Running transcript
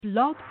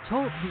Blog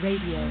Talk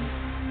Radio.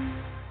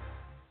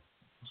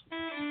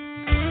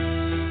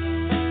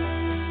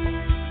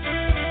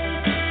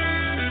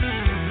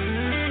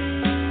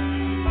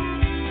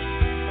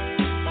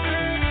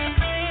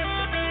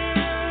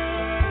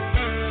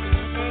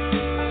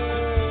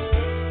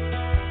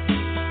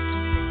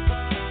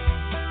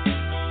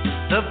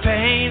 The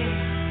pain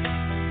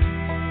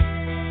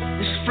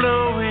is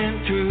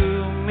flowing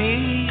through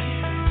me,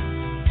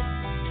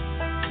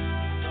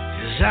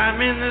 'cause I'm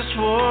in this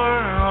war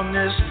on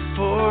this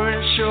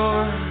foreign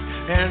shore,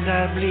 and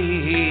I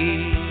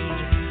bleed.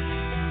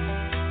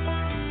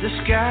 The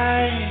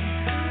sky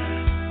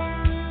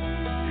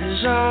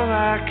is all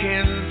I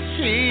can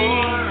see.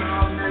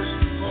 On this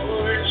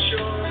foreign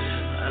shore,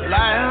 I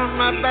lie on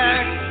my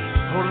back,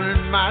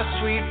 holding my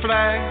sweet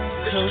flag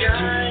close to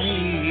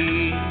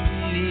me.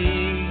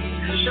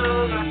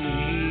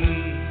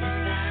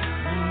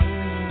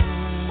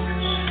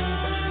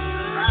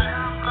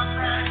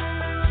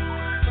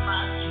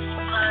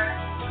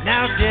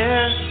 Now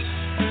death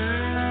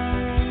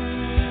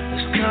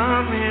is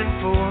coming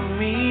for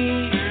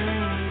me.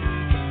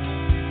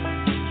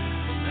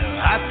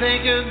 Now I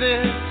think of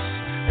this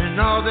and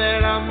all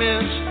that I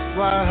miss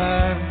while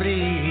I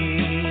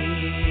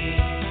bleed.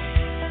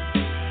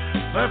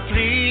 But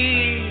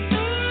please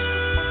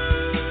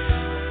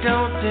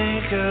don't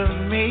think of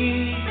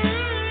me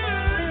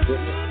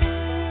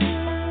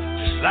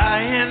just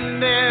lying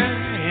there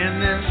in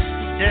this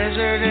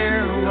desert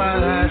air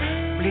while I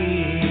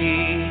bleed.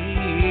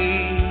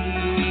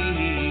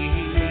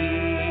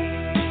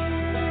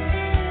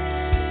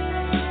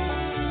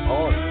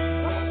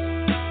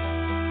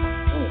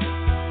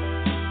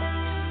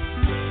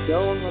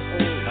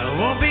 I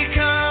won't be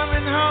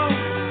coming home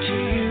to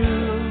you.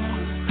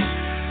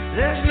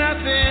 There's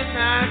nothing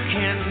I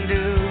can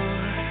do.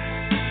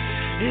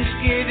 It's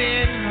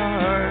getting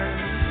hard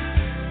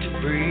to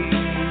breathe.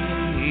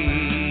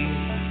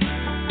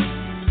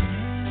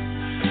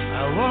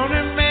 I want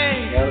to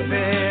make a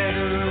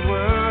better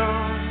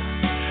world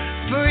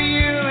for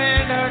you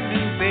and our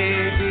new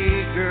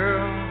baby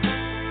girl,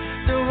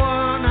 the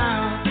one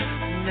I'll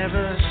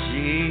never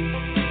see,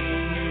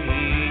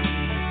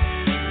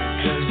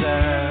 'cause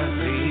I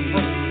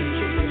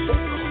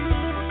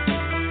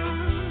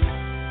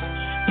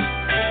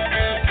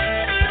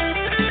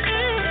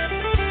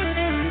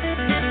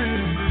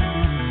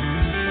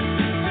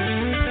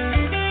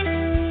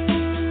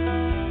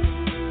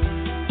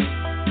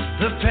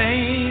the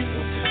pain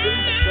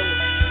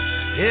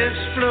is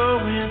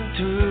flowing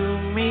through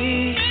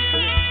me,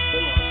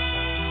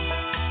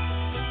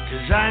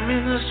 'cause I'm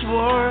in this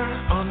war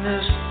on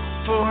this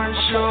foreign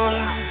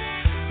shore,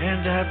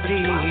 and I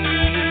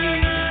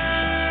bleed.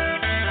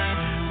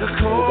 The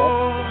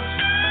cold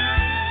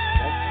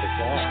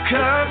is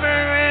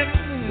covering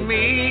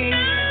me.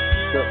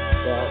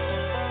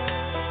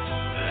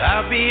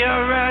 I'll be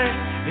alright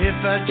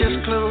if I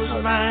just close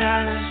my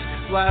eyes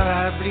while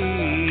I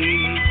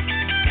bleed.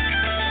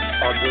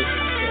 I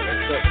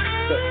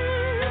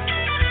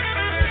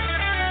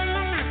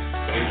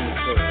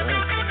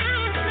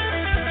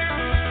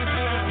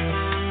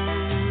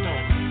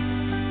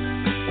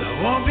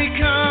won't be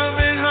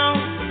coming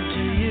home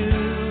to you.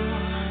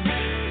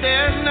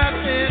 There's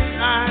nothing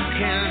I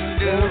can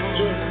do.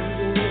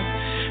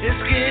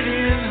 It's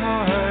getting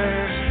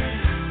hard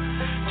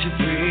to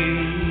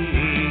breathe.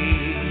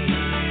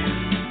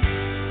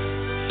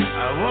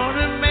 I want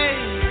to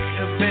make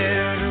a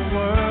better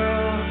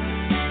world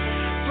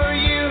for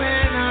you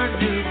and our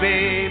new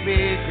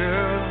baby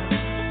girl,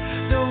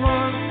 the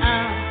one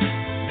I'll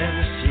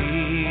never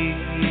see,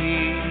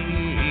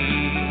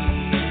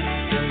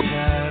 'cause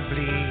I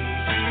bleed.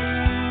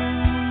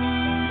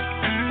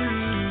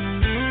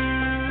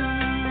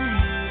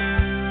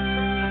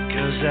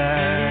 'Cause I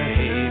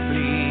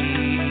bleed.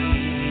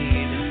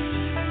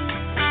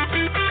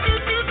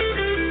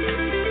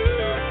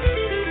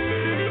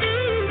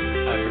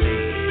 I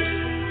bleed.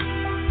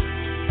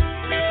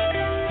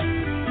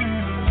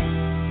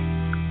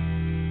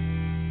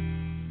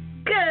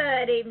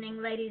 Good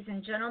evening, ladies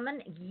and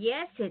gentlemen.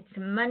 Yes, it's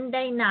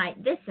Monday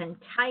night. This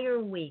entire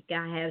week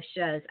I have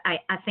shows.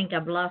 I think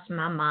I've lost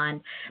my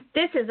mind.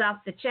 This is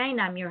Off the Chain.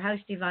 I'm your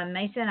host, Yvonne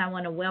Mason. I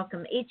want to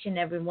welcome each and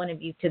every one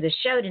of you to the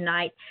show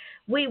tonight.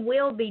 We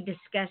will be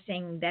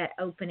discussing that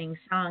opening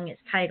song.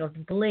 It's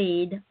titled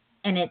Bleed,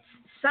 and it's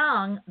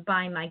sung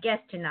by my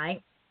guest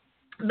tonight.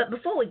 But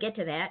before we get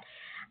to that,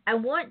 I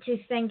want to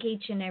thank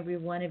each and every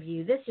one of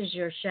you. This is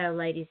your show,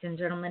 ladies and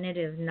gentlemen. It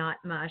is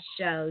not my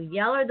show.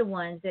 Y'all are the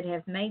ones that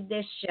have made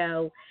this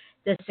show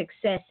the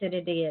success that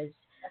it is.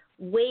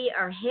 We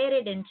are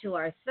headed into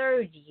our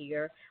third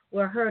year.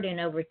 We're heard in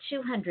over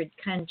 200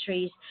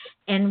 countries,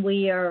 and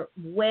we are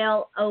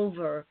well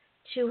over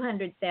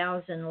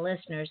 200,000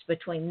 listeners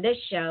between this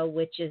show,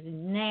 which is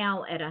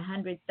now at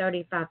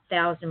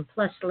 135,000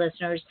 plus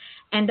listeners,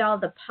 and all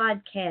the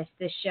podcasts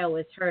this show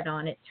is heard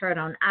on. It's heard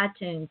on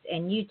iTunes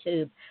and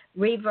YouTube,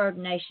 Reverb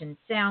Nation,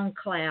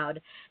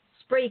 SoundCloud,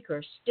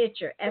 Spreaker,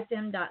 Stitcher,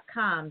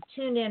 FM.com,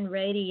 TuneIn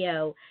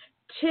Radio,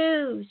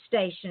 2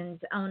 stations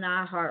on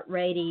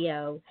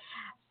iHeartRadio,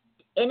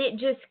 and it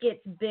just gets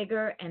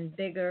bigger and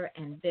bigger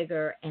and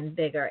bigger and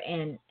bigger.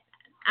 And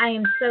I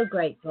am so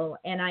grateful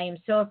and I am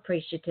so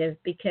appreciative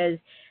because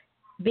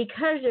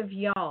of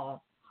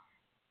y'all,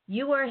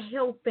 you are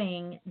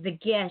helping the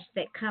guests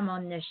that come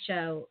on this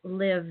show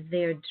live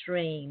their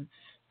dream.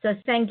 So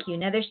thank you.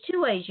 Now, there's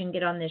 2 ways you can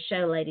get on this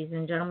show, ladies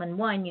and gentlemen.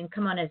 1, you can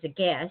come on as a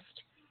guest.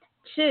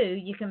 2,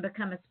 you can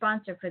become a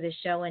sponsor for this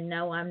show. And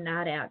no, I'm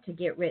not out to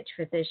get rich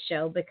for this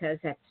show because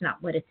that's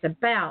not what it's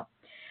about.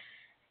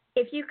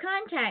 If you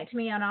contact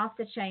me on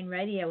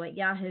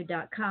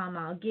offthechainradio@yahoo.com,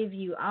 I'll give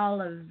you all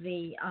of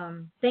the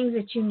things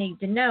that you need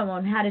to know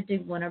on how to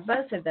do one or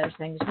both of those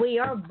things. We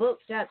are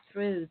booked up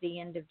through the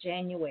end of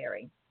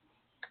January.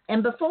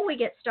 And before we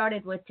get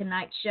started with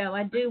tonight's show,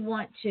 I do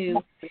want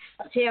to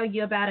tell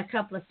you about a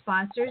couple of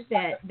sponsors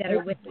that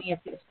are with me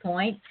at this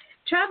point.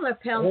 Traveler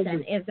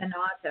Pelton is an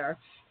author,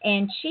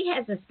 and she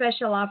has a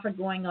special offer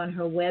going on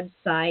her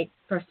website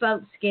for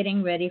folks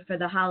getting ready for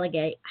the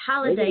holiday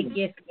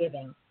gift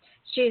giving.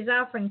 She is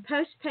offering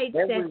postpaid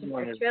sets of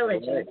her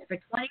trilogies for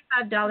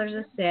 $25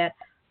 a set,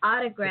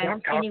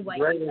 autographed any way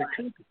you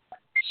like.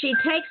 She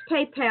takes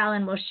PayPal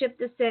and will ship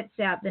the sets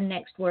out the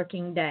next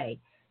working day.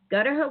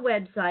 Go to her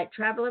website,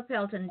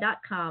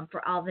 travelerpelton.com,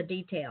 for all the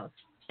details.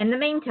 In the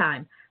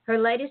meantime, her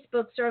latest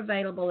books are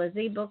available as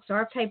ebooks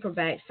or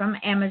paperbacks from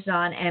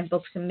Amazon and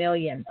Books A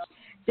Million.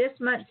 This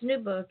month's new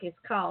book is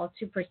called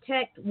To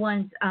Protect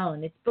One's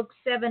Own. It's book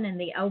 7 in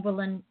the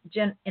Oberlin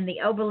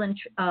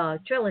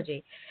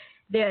trilogy.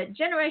 The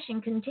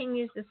generation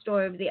continues the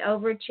story of the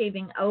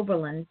overachieving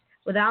Oberlins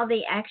with all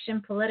the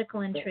action,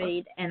 political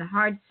intrigue, and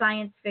hard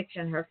science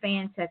fiction her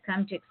fans have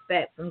come to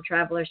expect from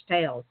Traveler's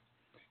Tales.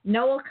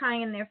 Noel Kai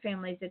and their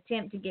families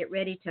attempt to get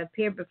ready to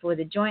appear before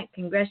the Joint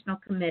Congressional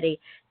Committee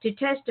to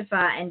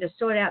testify and to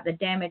sort out the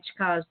damage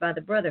caused by the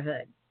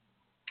Brotherhood.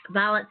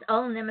 Violet's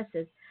old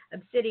nemesis,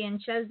 Obsidian,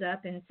 shows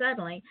up, and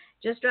suddenly,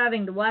 just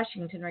driving to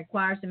Washington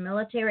requires a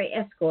military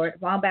escort,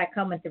 while back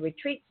home at the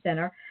retreat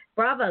center,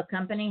 Bravo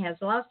Company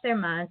has lost their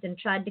minds and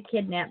tried to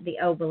kidnap the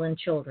Oberlin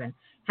children.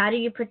 How do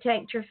you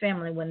protect your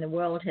family when the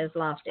world has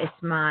lost its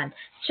mind?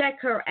 Check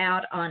her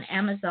out on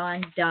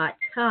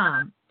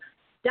Amazon.com.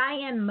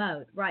 Diane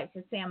Mote writes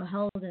a Sam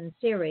Holden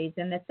series,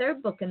 and the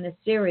 3rd book in the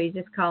series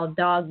is called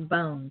Dog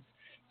Bones.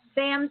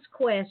 Sam's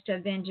quest to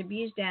avenge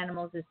abused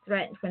animals is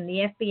threatened when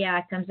the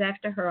FBI comes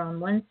after her on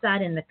one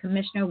side and the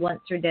commissioner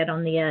wants her dead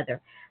on the other.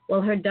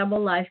 Will her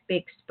double life be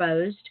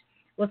exposed?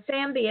 Will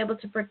Sam be able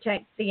to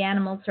protect the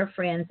animals, her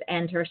friends,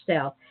 and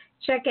herself?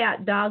 Check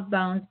out Dog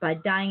Bones by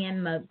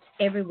Diane Mote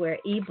everywhere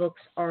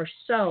ebooks are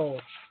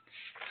sold.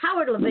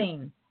 Howard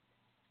Levine.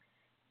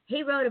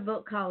 He wrote a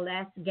book called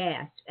Last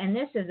Gasp, and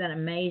this is an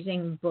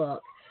amazing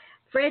book.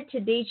 Fred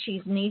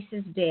Tedeschi's niece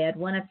is dead,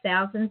 one of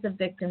thousands of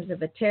victims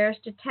of a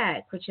terrorist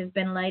attack which has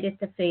been laid at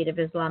the feet of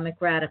Islamic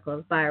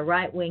radicals by a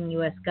right-wing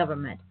U.S.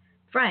 government.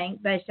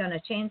 Frank, based on a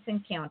chance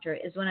encounter,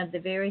 is one of the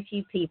very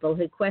few people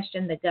who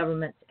question the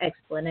government's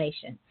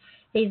explanation.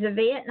 He's a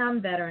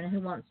Vietnam veteran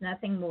who wants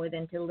nothing more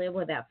than to live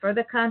without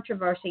further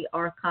controversy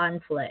or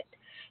conflict.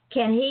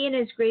 Can he and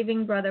his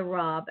grieving brother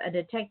Rob, a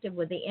detective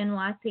with the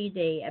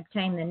NYPD,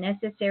 obtain the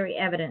necessary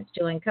evidence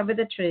to uncover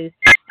the truth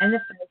and the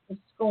face of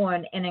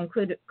scorn and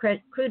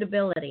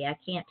incredibility? I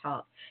can't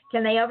talk.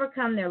 Can they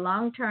overcome their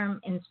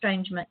long-term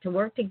estrangement to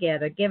work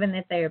together, given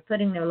that they are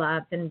putting their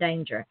lives in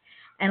danger?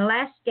 And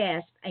Last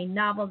Gasp, a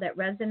novel that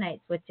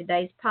resonates with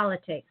today's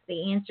politics.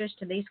 The answers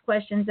to these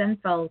questions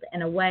unfold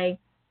in a way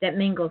that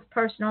mingles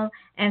personal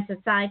and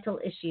societal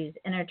issues,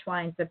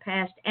 intertwines the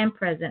past and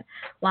present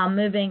while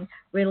moving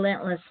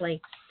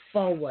relentlessly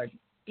forward.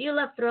 Do you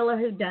love thriller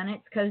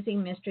whodunits, cozy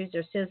mysteries,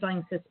 or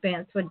sizzling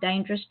suspense with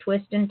dangerous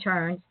twists and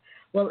turns?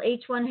 Well,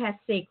 each one has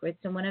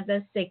secrets, and one of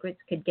those secrets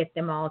could get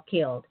them all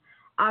killed.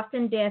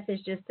 Often death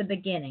is just the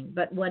beginning,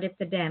 but what if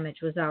the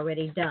damage was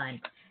already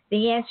done?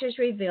 The answers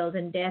revealed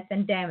in Death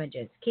and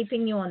Damages,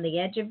 keeping you on the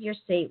edge of your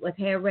seat with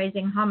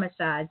hair-raising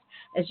homicides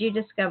as you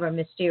discover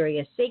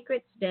mysterious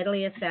secrets,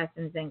 deadly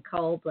assassins, and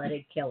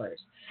cold-blooded killers.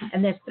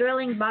 And this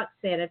thrilling box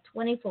set of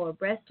 24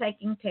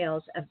 breathtaking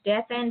tales of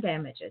death and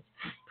damages.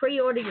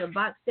 Pre-order your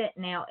box set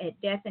now at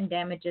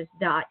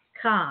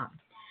deathanddamages.com.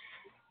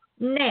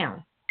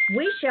 Now,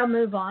 we shall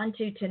move on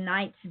to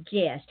tonight's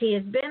guest. He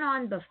has been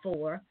on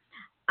before.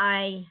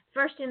 I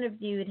first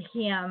interviewed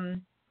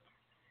him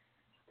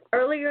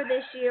earlier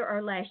this year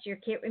or last year,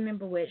 can't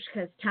remember which,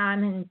 because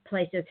time and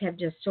places have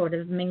just sort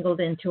of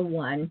mingled into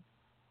one.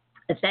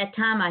 At that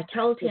time, I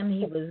told him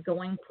he was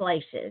going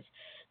places.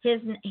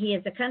 He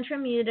is a country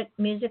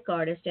music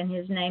artist, and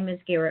his name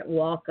is Garrett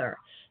Walker.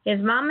 His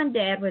mom and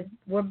dad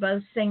were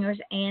both singers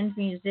and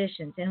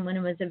musicians, and when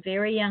he was a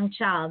very young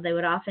child, they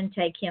would often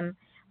take him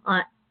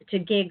to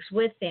gigs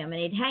with them,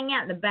 and he'd hang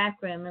out in the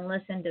back room and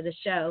listen to the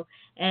show,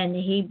 and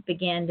he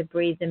began to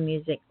breathe the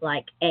music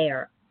like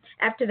air.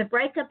 After the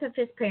breakup of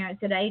his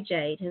parents at age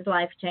 8, his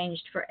life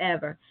changed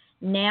forever.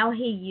 Now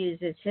he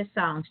uses his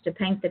songs to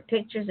paint the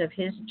pictures of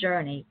his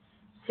journey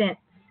since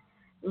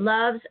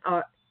loves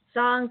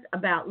songs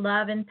about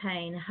love and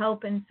pain,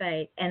 hope and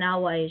faith, and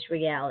always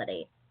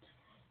reality.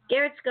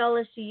 Garrett's goal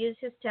is to use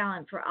his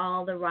talent for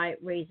all the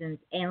right reasons.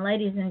 And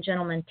ladies and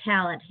gentlemen,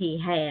 talent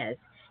he has.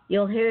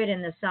 You'll hear it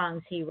in the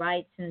songs he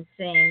writes and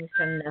sings,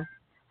 from the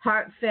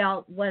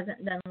heartfelt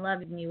Wasn't Done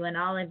Loving You and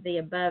all of the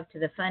above to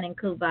the fun and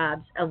cool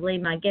vibes of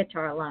Leave My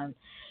Guitar Alone.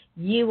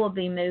 You will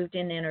be moved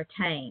and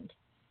entertained.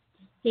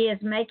 He is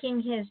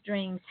making his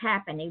dreams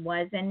happen. He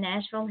was in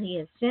Nashville. He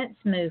has since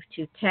moved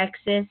to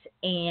Texas,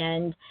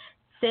 and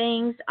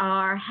things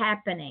are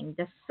happening.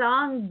 The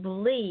song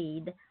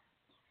Bleed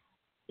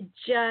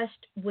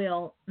just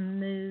will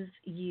move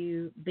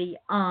you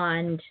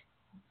beyond.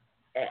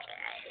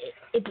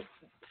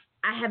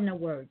 I have no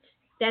words.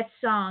 That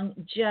song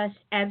just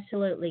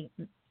absolutely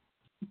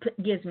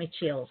gives me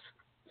chills.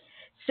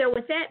 So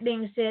with that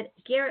being said,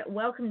 Garrett,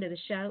 welcome to the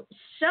show.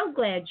 So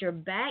glad you're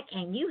back,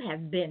 and you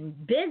have been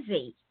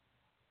busy.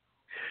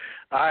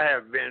 I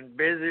have been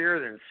busier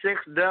than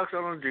 6 ducks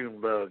on a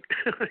June bug.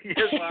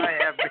 Yes, I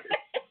have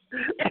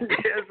been.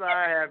 Yes,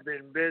 I have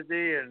been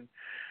busy and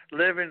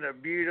living a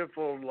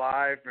beautiful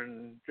life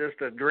and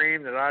just a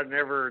dream that I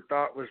never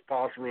thought was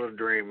possible to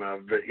dream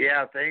of. But,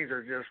 yeah, things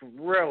are just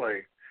really,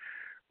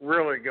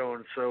 really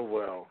going so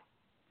well.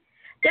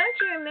 Don't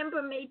you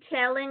remember me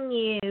telling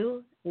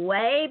you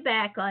way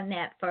back on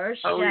that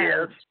first show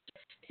yes.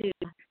 to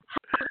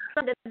hold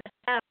on to the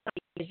house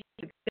because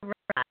you could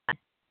ride?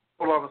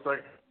 Hold on a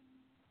second.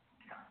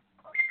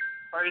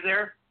 Are you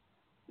there?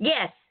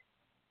 Yes.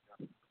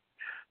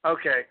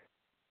 Okay.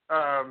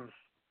 I'm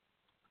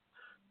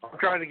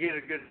trying to get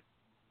a good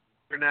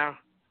for now.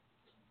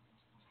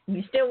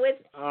 You still with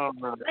me? Oh,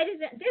 no. Ladies,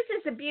 this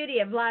is the beauty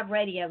of live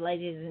radio,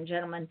 ladies and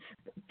gentlemen.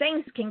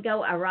 Things can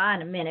go awry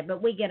in a minute,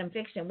 but we get them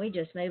fixed and we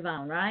just move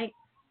on, right?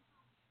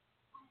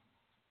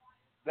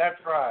 That's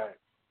right.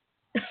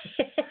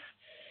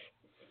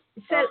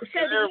 So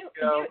there we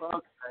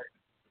go.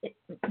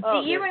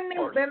 Do you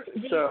remember?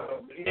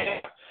 Yeah.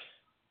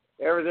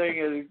 Everything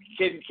is.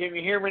 Can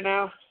you hear me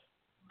now?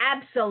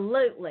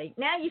 Absolutely.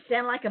 Now you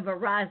sound like a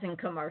Verizon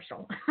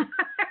commercial.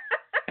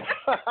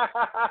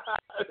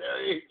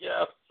 There you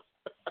go.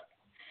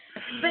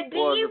 But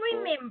do you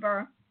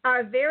remember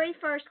our very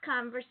first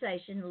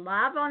conversation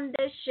live on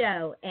this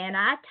show? And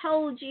I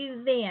told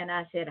you then,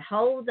 I said,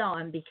 hold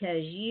on,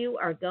 because you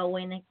are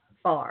going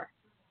far.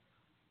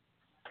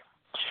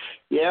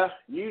 Yeah,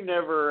 you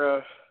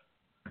never.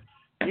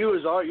 You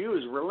was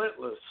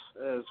relentless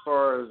as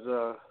far as.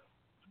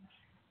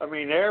 I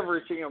mean,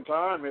 every single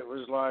time it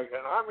was like,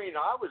 and I mean,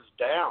 I was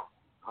down.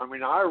 I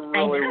mean, I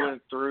really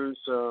went through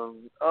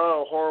some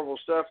horrible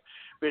stuff,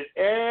 but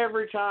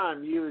every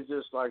time you was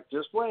just like,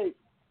 just wait,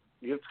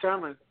 it's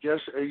coming.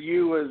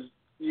 You was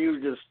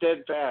just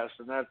steadfast,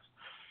 and that's.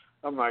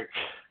 I'm like,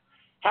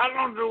 how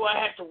long do I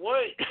have to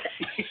wait?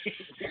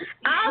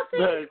 All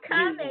things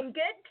come in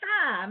good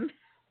time.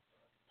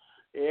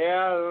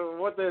 Yeah,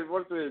 what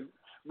the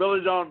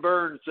Billy Don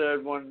Burns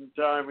said one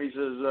time. He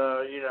says,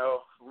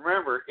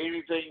 remember,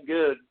 anything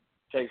good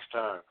takes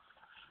time.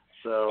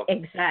 So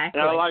exactly.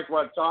 And I like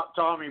what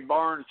Tommy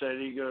Barnes said.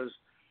 He goes,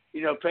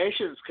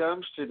 patience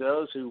comes to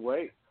those who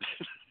wait.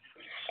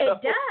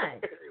 It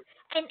does.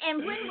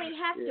 And when we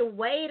have to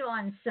wait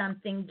on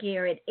something,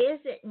 Garrett, is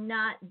it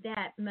not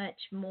that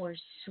much more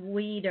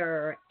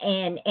sweeter?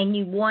 And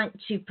you want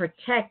to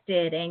protect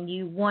it, and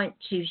you want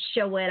to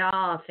show it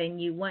off,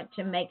 and you want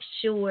to make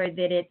sure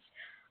that it's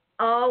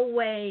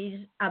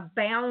always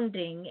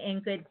abounding in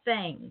good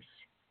things.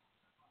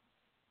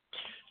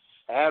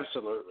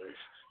 Absolutely.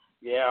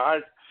 Yeah,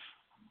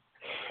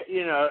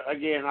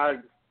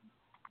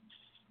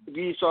 if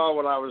you saw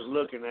what I was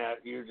looking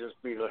at, you'd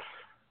just be like,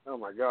 oh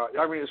my God.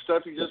 I mean, it's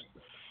stuff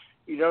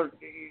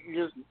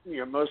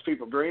most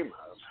people dream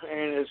of.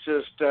 And it's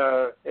just,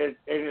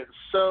 it's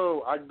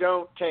so, I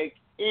don't take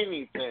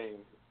any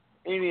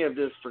of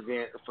this for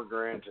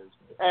granted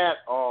at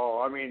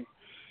all. I mean,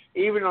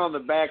 even on the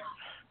back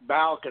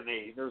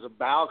balcony, there's a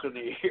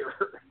balcony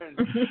here, and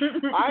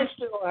I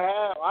still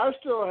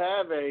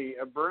have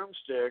a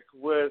broomstick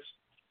with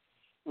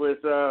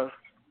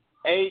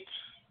 8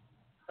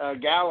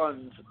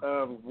 gallons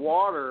of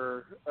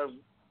water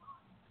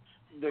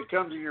that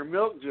comes in your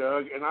milk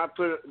jug, and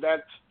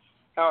that's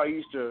how I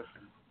used to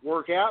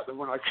work out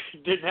when I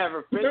didn't have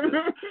a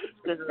fitness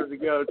center to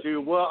go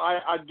to. Well,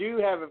 I do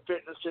have a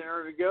fitness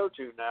center to go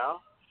to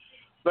now.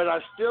 But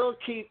I still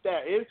keep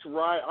that. It's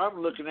right.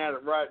 I'm looking at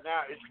it right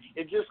now.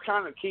 It just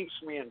kind of keeps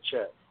me in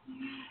check.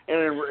 And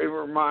it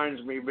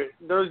reminds me. But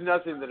there's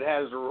nothing that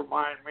has to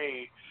remind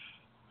me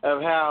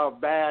of how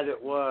bad it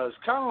was.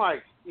 Kind of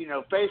like,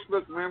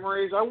 Facebook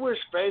memories. I wish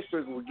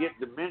Facebook would get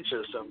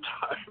dementia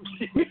sometimes,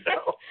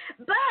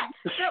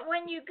 But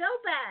when you go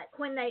back,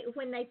 when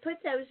they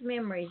put those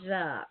memories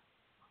up,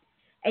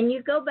 and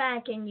you go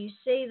back and you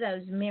see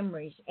those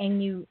memories,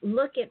 and you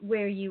look at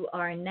where you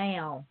are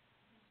now,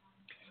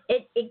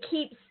 It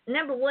keeps,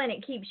 number one,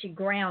 it keeps you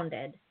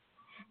grounded.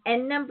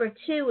 And number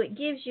two, it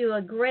gives you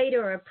a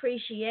greater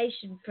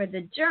appreciation for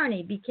the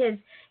journey, because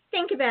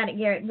think about it,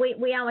 Garrett.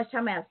 We always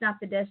talk about it's not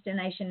the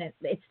destination,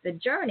 it's the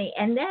journey,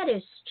 and that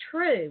is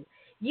true.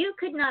 You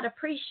could not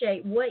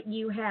appreciate what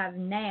you have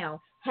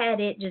now had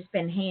it just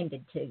been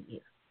handed to you.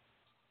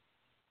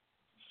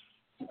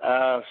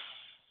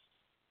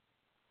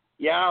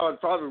 Yeah, I would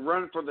probably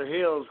run for the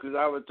hills because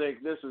I would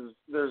think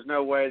there's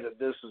no way that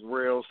this is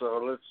real. So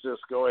let's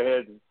just go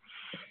ahead and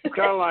it's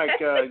kind of like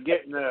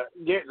getting a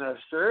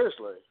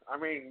seriously. I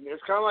mean,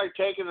 it's kind of like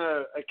taking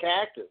a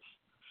cactus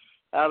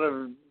out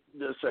of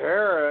the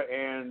Sahara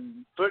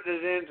and putting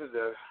it into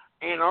the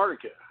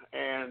Antarctica.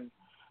 And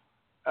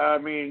I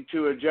mean,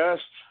 to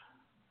adjust,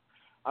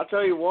 I'll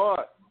tell you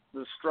what,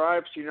 the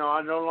stripes,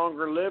 I no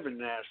longer live in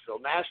Nashville.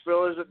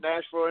 Nashville isn't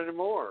Nashville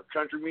anymore.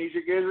 Country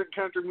music isn't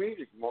country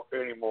music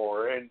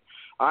anymore. And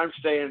I'm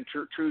staying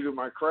true to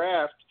my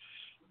craft.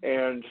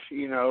 And,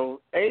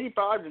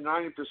 85 to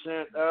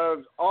 90%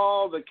 of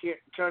all the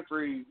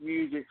country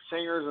music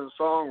singers and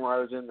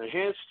songwriters in the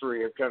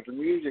history of country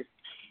music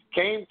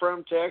came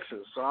from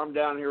Texas. So I'm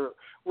down here.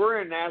 We're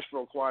in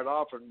Nashville quite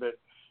often, but,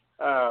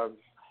 I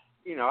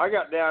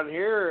got down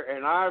here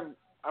and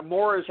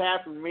more has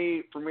happened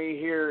for me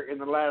here in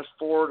the last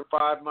 4 to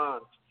 5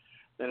 months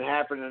than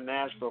happened in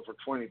Nashville for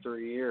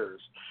 23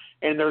 years.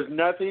 And there's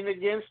nothing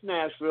against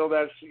Nashville.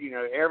 That's,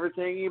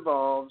 everything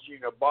evolves.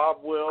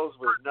 Bob Wills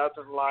was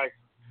nothing like,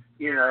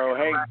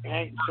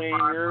 Hank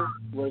Sr.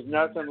 was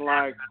nothing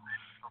like,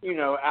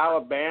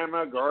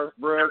 Alabama, Garth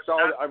Brooks.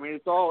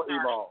 It's all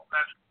evolved.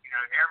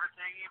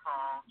 Everything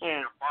evolves.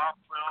 And Bob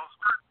Wills.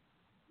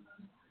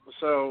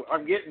 So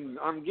I'm getting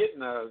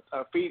a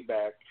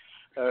feedback.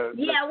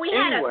 We've got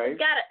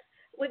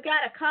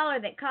a caller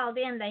that called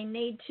in. They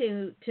need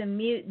to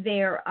mute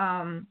their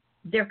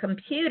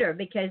computer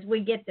because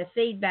we get the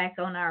feedback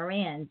on our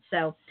end.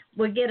 So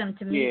we'll get them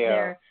to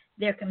mute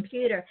their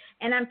computer.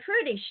 And I'm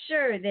pretty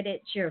sure that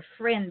it's your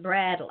friend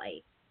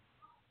Bradley.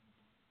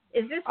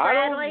 Is this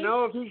Bradley? I don't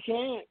know if he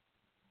can.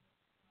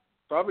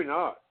 Probably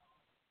not.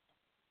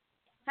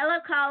 Hello,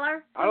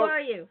 caller. Who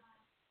are you?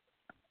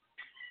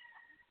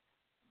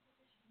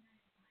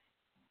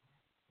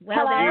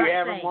 Well, do you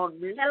have him on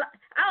mute?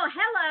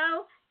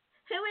 Hello.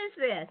 Who is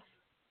this?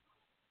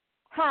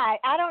 Hi.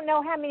 I don't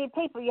know how many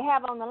people you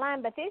have on the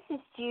line, but this is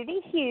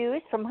Judy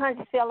Hughes from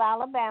Huntsville,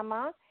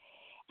 Alabama.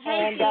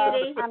 Hey,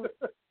 Judy.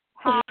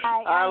 Hi.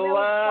 I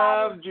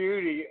love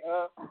Judy.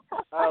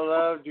 I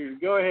love Judy.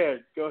 Go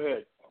ahead.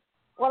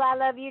 Well, I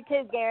love you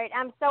too, Garrett.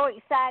 I'm so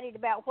excited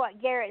about what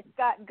Garrett's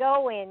got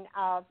going.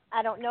 I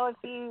don't know if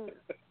you...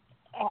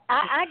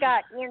 I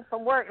got in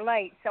from work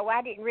late, so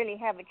I didn't really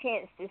have a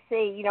chance to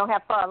see, how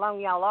far along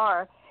y'all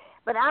are.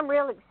 But I'm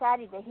real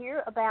excited to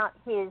hear about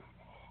his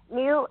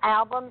new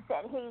albums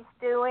that he's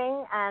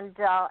doing and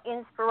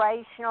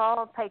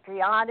inspirational,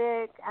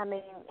 patriotic. I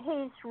mean,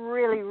 he's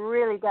really,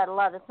 really got a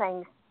lot of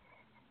things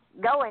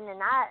going,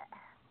 and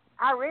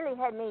I really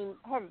hadn't even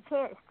had a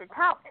chance to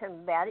talk to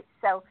him about it.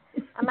 So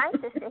I'm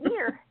anxious to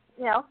hear,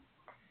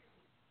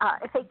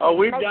 if he can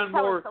we've maybe done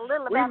tell more. us a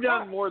little We've about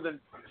done that.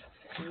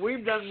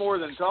 We've done more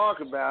than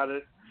talk about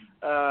it.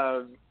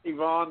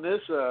 Yvonne,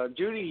 this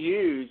Judy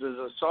Hughes is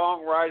a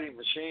songwriting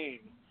machine,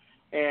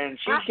 and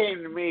she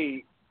came to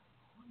me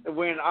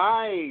when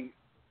life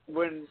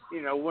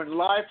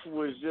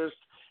was just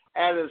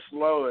at its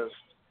lowest.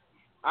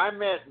 I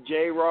met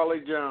J.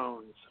 Raleigh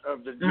Jones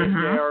of the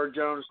J.R.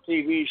 Jones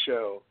TV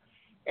show,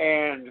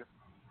 and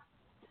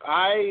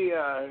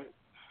I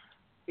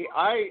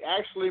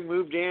actually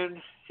moved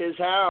in his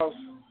house.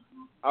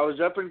 I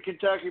was up in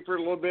Kentucky for a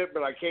little bit,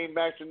 but I came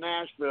back to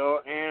Nashville,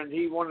 and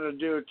he wanted to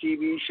do a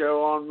TV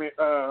show on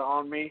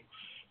me,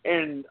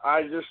 and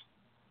I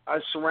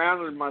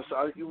surrounded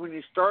myself. When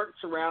you start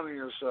surrounding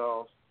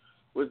yourself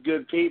with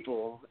good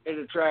people, it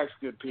attracts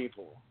good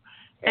people.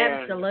 And,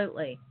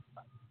 absolutely.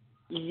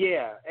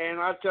 Yeah,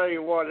 and I tell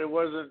you what, it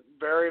wasn't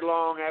very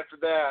long after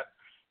that.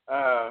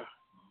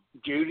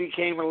 Judy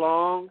came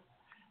along,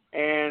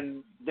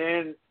 and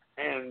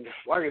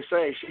like I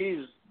say,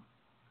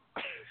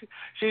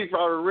 she's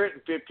probably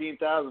written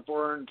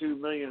 15,402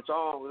 million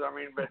songs. I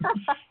mean, but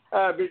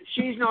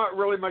she's not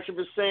really much of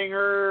a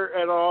singer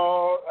at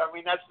all. I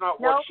mean, that's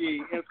not what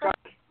she. It's kind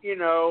of,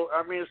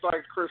 it's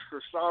like Chris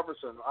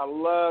Christopherson. I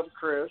love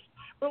Chris,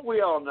 but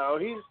we all know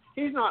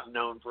he's not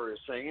known for his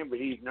singing, but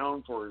he's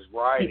known for his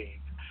writing.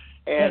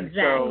 And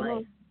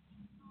exactly.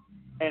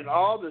 And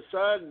all of a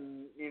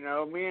sudden,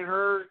 me and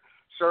her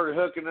started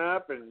hooking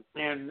up, and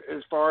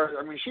as far as,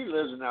 she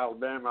lives in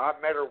Alabama. I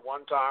met her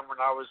one time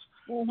when I was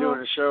doing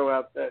a show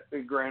out at the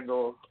Grand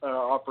Ole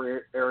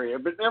Opry area,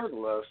 but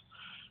nevertheless,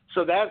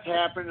 so that's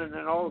happened, and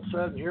then all of a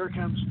sudden, here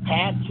comes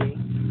Patsy,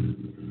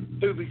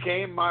 who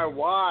became my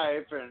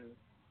wife, and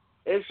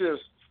it's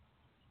just,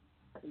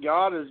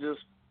 God is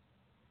just,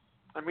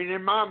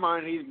 in my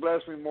mind, he's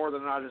blessed me more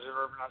than I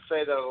deserve, and I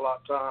say that a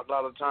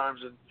lot of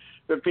times, and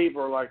the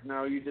people are like,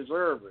 no, you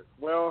deserve it.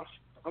 Well,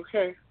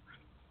 okay.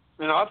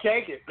 And I'll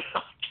take it.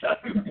 I'll tell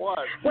you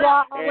what.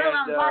 Well,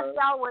 while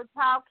y'all were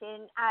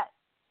talking,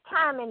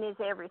 timing is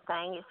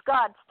everything. It's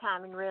God's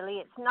timing, really.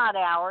 It's not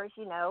ours,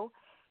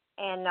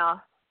 And I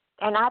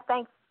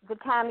think the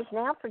time is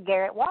now for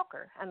Garrett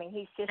Walker. I mean,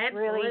 he's just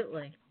really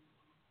Absolutely.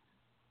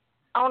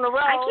 on a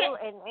roll,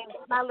 and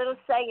my little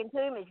saying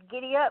to him is,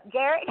 "Giddy up,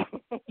 Garrett."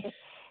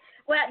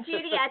 Well,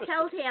 Judy, I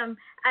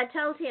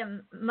told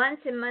him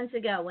months and months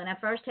ago when I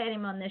first had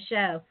him on the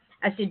show,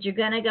 I said, "You're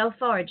going to go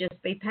far.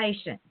 Just be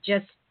patient.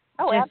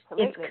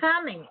 Absolutely. It's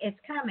coming. It's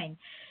coming."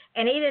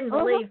 And he didn't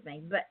believe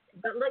me, but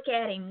look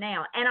at him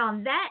now. And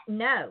on that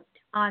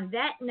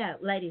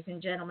note, ladies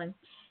and gentlemen,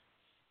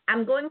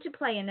 I'm going to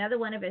play another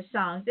one of his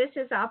songs. This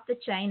is Off the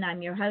Chain.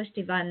 I'm your host,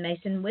 Yvonne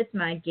Mason, with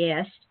my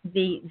guest,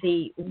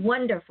 the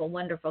wonderful,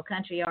 wonderful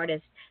country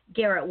artist,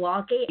 Garrett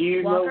Walker. Do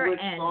you know which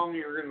song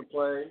you're going to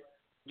play?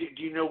 Do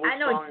you know which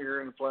song you're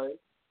going to play?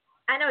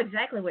 I know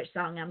exactly which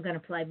song I'm going to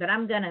play, but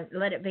I'm going to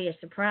let it be a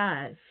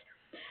surprise.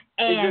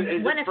 And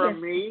is it from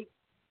me?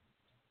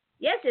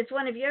 Yes, it's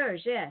one of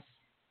yours, yes.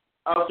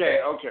 Okay,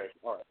 all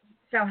right.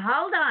 So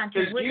hold on,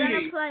 because we're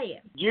going to play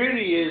it.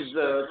 Judy is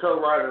the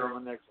co-writer on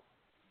the next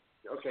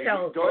one. Okay,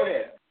 so, go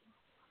ahead.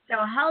 So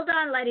hold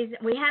on, ladies.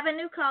 We have a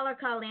new caller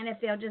call in. If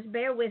they'll just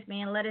bear with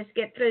me and let us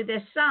get through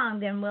this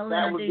song, then we'll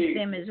introduce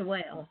them as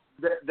well.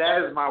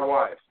 That is my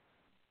wife.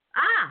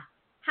 Ah,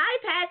 hi,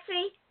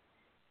 Patsy.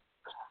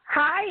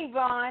 Hi,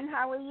 Yvonne.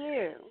 How are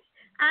you?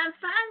 I'm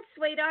fine,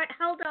 sweetheart.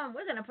 Hold on.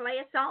 We're going to play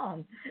a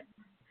song.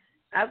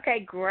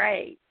 Okay,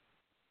 great.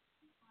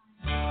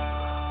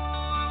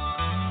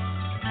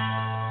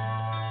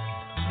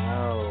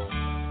 Oh,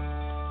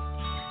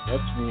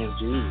 that's me and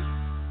Judy.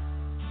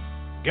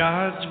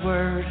 God's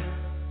word,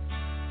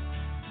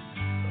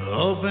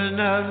 open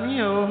up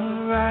your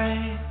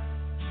eyes.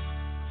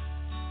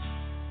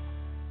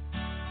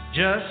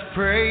 Just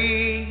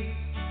pray,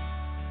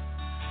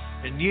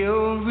 and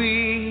you'll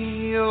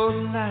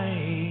realize.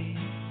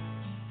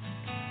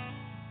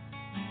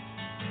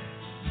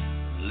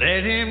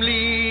 Let Him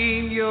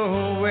lead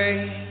your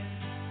way.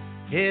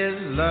 His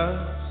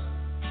love's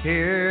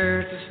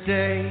here to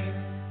stay.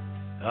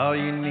 All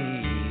you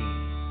need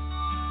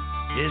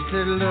is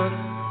to look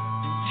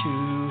into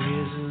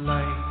His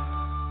light.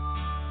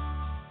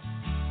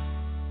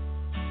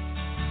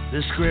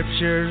 The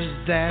scriptures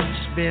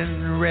that's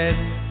been read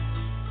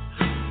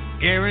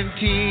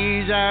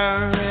guarantees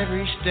our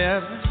every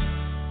step.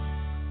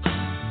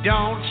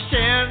 Don't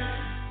sin,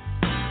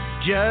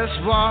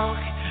 just walk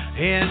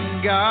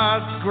in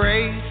God's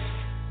grace.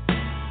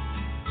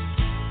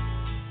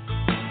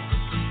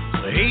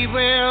 He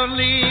will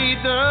lead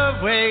the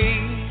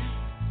way.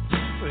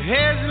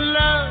 His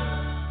love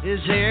is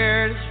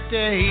here to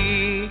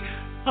stay.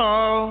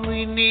 All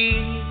we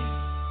need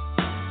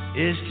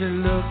is to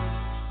look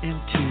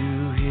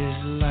into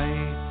His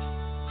light.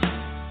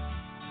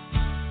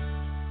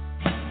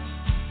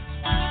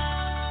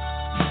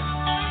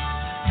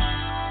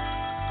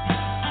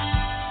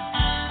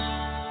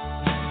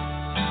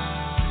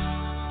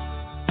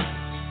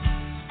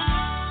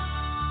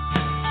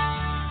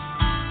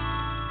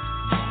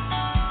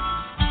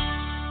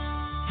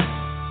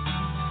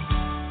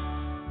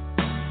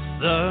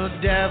 The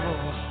devil,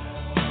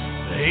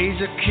 he's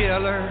a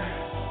killer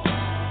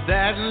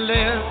that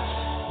lives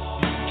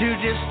to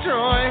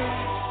destroy.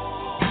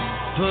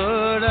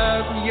 Put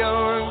up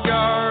your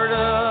guard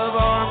of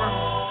armor,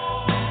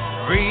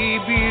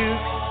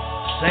 rebuke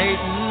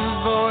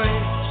Satan's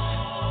voice.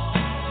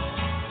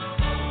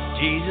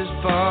 Jesus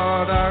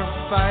fought our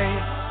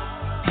fight,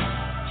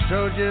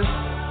 so just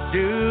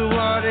do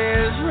what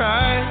is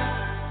right.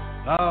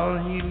 All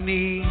you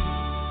need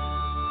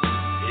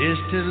is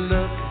to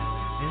look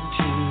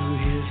into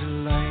His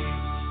light.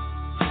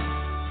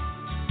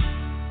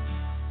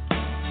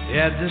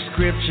 Yeah, the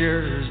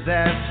scriptures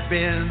that's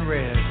been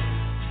read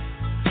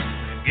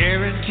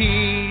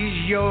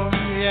guarantees your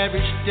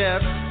every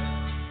step.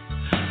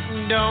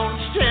 Don't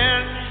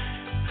stand,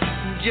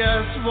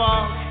 just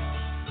walk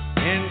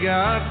in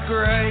God's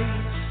grace.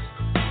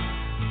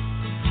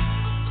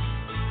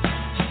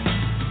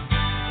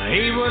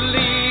 He will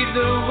lead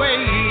the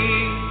way.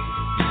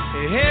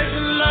 His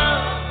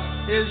love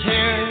is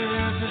here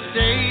to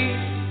stay.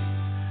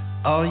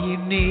 All you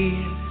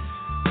need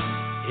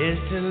is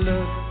to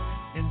look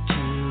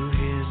into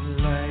His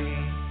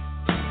light.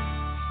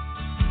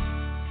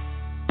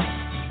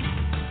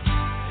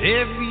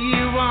 If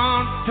you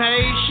want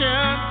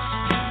patience,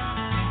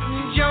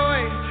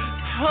 joy,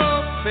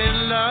 hope, and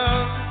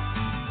love,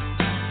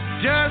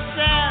 just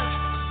ask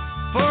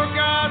for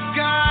God's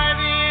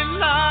guiding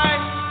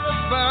light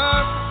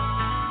above.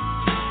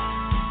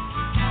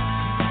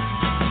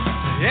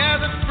 Yeah,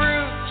 the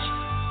fruits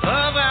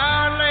of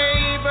our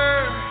labor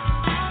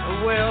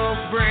will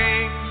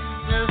bring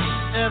us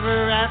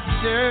ever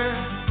after.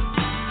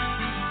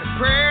 The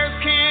prayers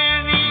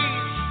can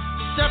ease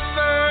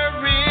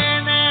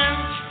suffering and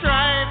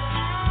strife.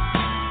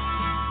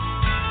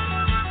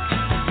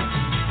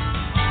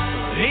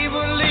 He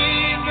will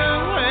lead the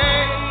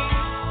way.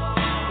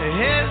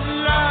 His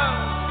love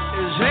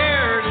is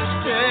here to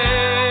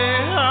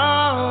stay.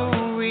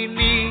 All we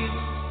need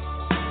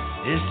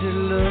is to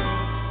look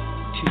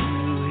to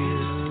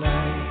His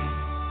light.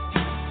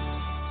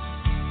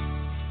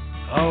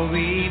 All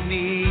we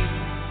need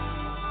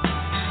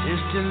is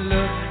to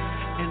look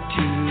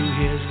into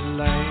his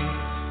light.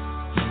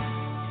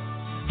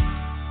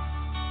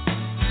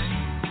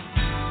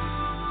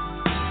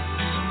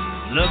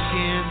 Look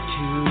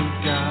into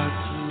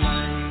God's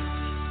light.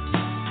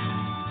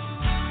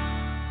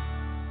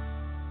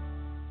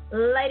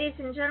 Ladies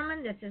and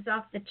gentlemen, this is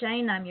Off the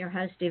Chain. I'm your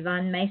host,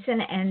 Yvonne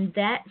Mason, and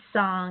that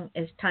song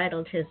is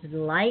titled His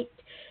Light.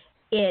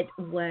 It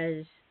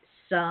was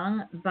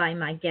sung by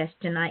my guest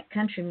tonight,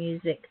 country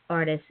music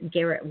artist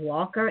Garrett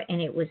Walker,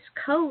 and it was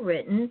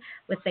co-written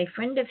with a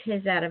friend of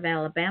his out of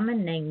Alabama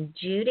named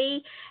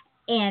Judy.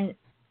 And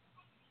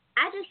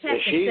I just have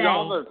to say, she's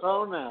on the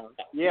phone now.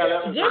 Yeah,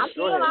 that was yes,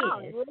 go ahead.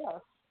 she is.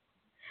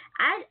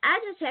 I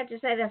just have to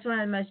say that's one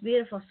of the most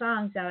beautiful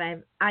songs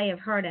that I have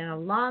heard in a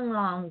long,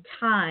 long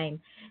time.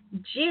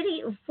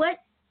 Judy, what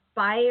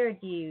inspired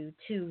you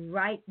to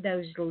write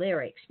those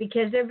lyrics?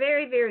 Because they're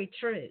very, very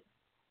true.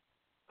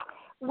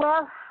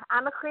 Well,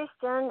 I'm a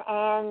Christian,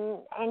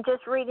 and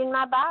just reading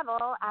my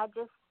Bible, I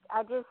just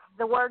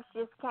the words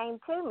just came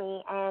to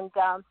me, and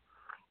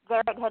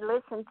Garrett had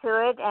listened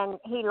to it, and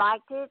he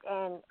liked it,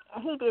 and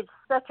he did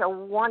such a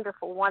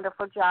wonderful,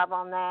 wonderful job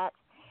on that.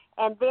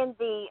 And then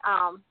the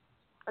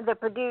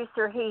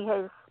producer he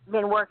has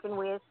been working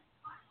with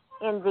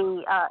in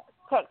the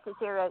Texas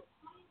area,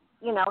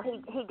 you know,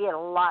 he did a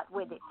lot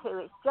with it too.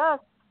 It's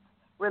just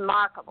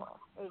remarkable.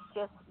 It's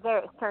just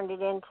Garrett's turned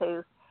it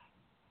into,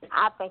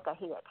 I think, a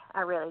hit.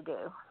 I really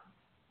do.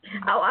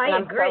 Oh, I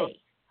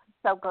agree.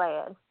 So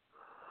glad.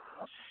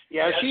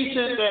 Yeah, she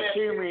sent that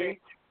to me.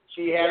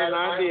 She had an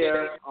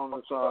idea on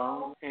the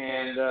song,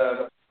 and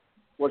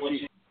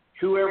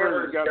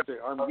whoever got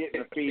there, I'm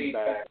getting the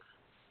feedback.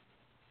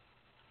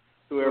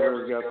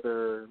 Whoever got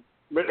there,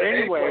 but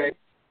anyway,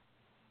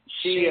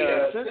 she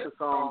sent the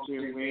song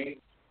to me,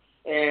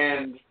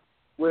 and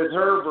with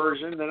her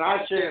version, then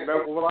I sent it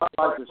back. What I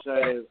like to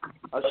say is,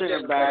 I sent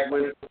it back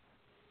with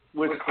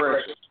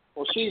corrections.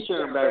 Well, she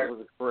sent it back with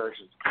the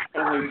corrections,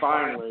 and we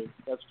finally,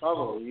 that's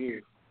probably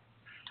you.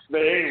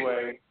 But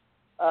anyway,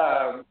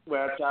 that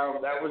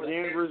was the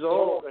end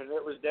result, and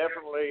it was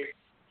definitely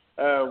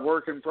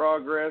work in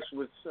progress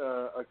with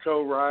a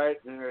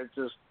co-write, and it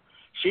just,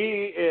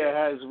 she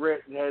has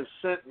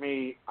sent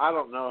me, I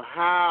don't know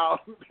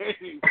how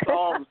many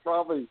songs,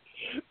 probably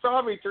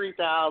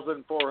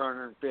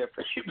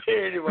 3,450. But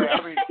anyway,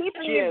 I mean, she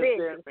has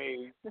sent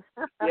me,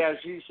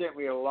 she sent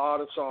me a lot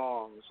of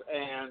songs,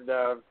 and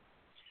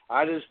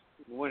I just,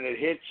 when it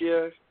hits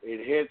you,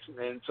 it hits,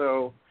 and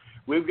so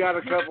we've got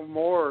a couple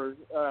more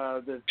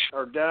that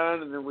are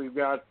done, and then we've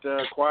got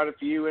quite a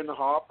few in the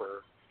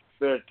hopper.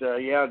 But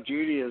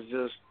Judy is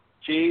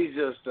she's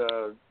just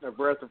a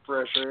breath of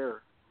fresh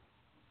air.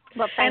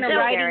 Well, thank you,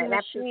 Garrett. I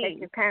appreciate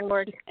your kind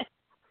words.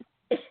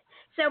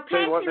 So,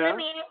 Patsy,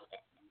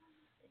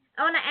 I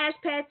want to ask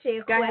Patsy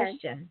a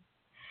question.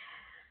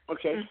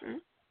 Okay. Mm-hmm.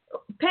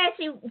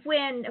 Patsy,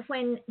 when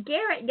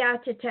Garrett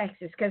got to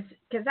Texas, because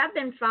I've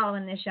been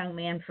following this young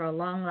man for a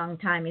long, long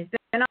time. He's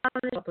been on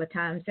a couple of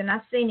times, and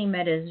I've seen him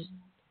at his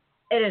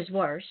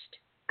worst.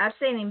 I've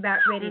seen him about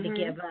ready to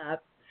give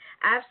up.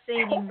 I've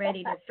seen him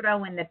ready to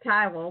throw in the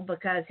towel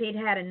because he'd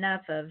had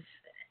enough of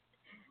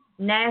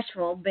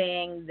Nashville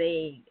being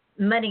the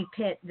money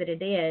pit that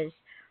it is.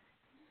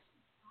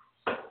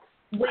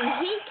 When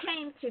he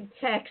came to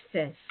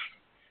Texas,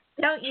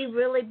 don't you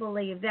really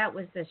believe that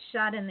was the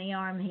shot in the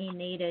arm he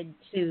needed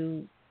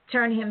to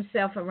turn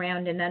himself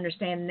around and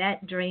understand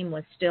that dream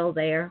was still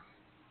there?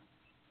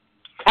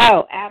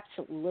 Oh,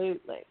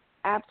 absolutely.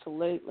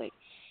 Absolutely.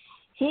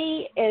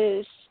 He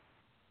is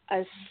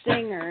a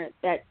singer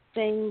that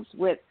sings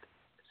with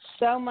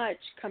so much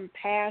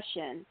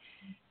compassion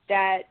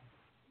that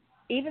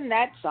even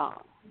that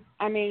song,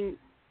 I mean,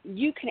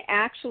 you can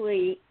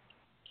actually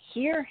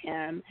hear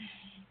him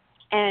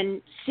and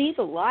see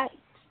the light.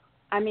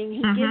 I mean,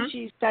 he gives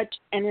you such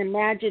an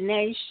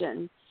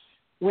imagination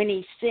when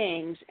he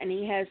sings, and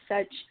he has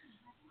such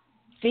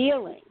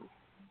feeling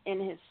in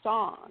his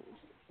songs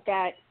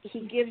that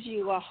he gives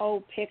you a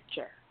whole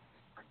picture.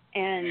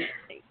 And,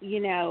 you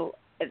know,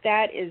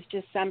 that is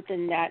just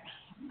something that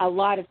a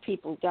lot of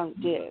people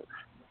don't do.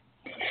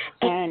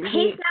 And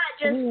he's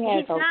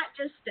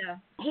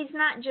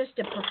not just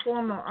a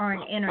performer or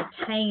an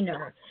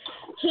entertainer.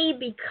 He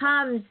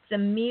becomes the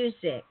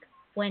music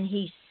when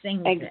he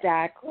sings it.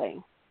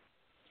 Exactly.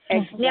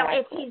 Now,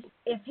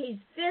 if he's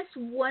this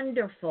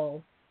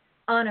wonderful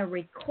on a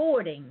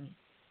recording,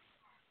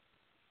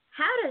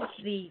 how does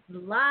the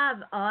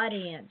live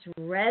audience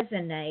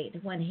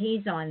resonate when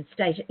he's on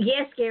stage?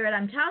 Yes, Garrett,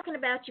 I'm talking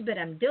about you, but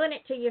I'm doing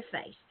it to your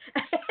face.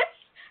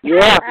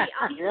 Yes,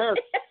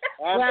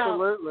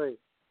 absolutely. Well,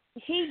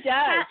 he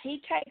does.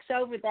 He takes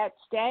over that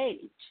stage.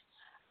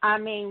 I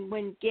mean,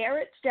 when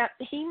Garrett steps,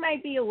 he may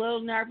be a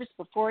little nervous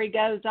before he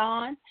goes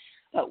on,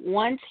 but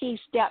once he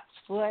steps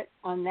foot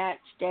on that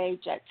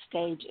stage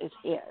is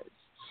his.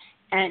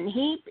 And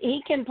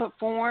he can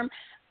perform.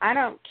 I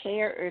don't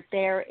care if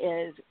there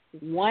is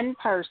one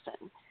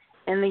person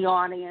in the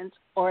audience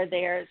or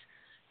there's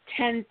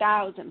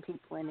 10,000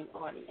 people in the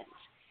audience.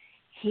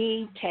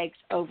 he takes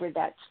over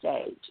that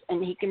stage,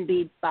 and he can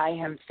be by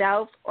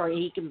himself or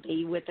he can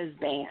be with his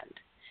band.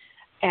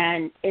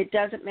 And it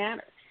doesn't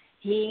matter.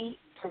 He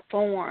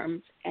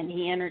performs and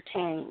he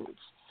entertains,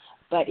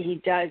 but he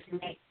does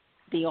make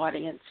the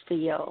audience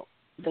feel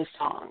the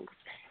songs,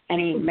 and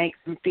he makes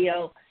them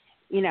feel,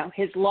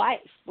 his life,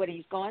 what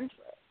he's gone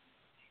through.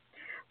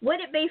 Would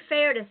it be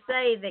fair to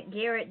say that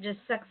Garrett just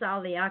sucks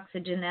all the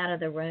oxygen out of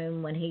the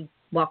room when he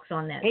walks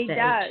on that stage? He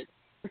does.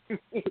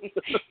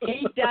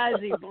 He does,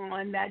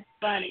 Yvonne. That's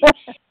funny.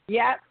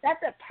 Yeah,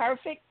 that's a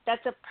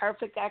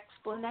perfect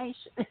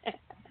explanation.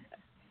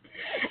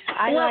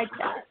 I like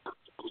that.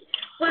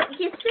 Well,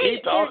 you see,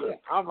 keep talking.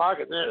 I'm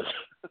liking this.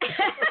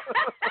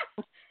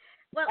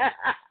 Well,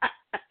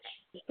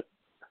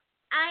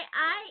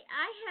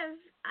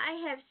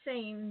 I have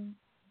seen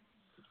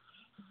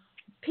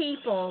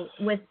people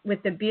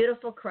with the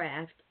beautiful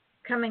craft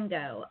come and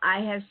go. I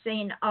have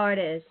seen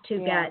artists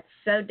who got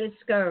so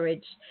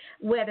discouraged,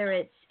 whether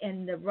it's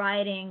in the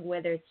writing,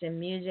 whether it's in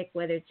music,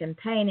 whether it's in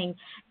painting,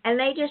 and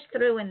they just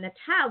threw in the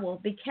towel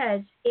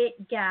because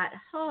it got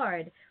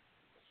hard.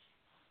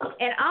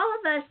 And all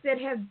of us that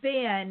have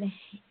been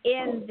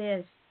in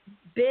this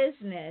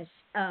business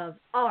of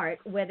art,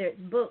 whether it's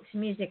books,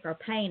 music, or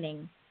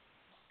painting,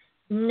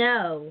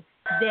 know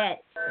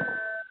that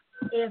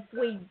if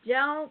we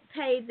don't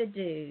pay the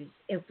dues,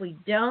 if we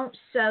don't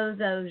sow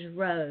those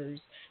rows,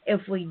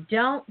 if we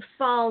don't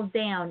fall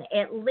down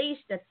at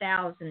least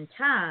 1,000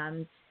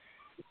 times,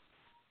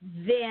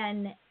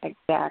 then it's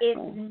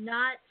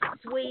not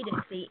sweet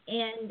at the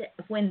end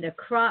when the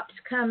crops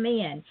come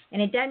in. And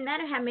it doesn't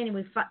matter how many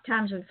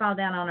times we fall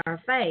down on our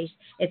face.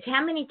 It's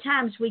how many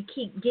times we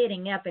keep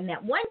getting up. And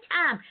that one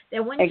time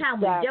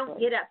we don't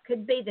get up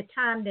could be the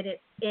time that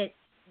it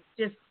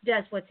just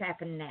does what's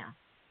happened now.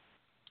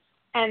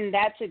 And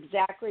that's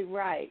exactly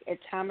right.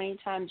 It's how many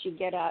times you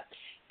get up.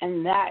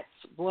 And that's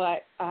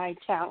what I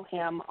tell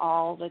him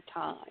all the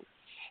time.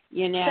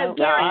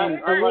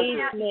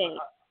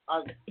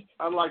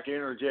 I'd like to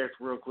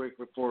interject real quick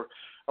before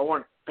I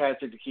want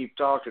Patsy to keep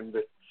talking,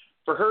 but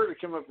for her to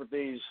come up with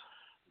these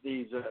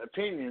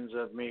opinions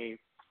of me,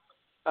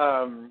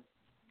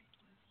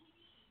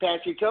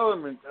 Patsy, tell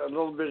them a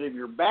little bit of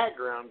your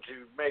background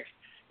to make,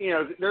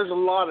 there's a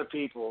lot of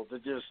people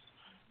that just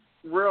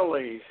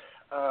really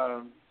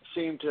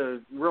seem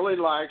to really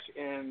like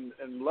and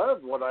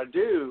love what I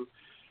do,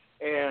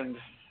 and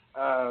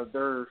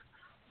they're,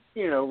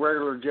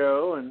 regular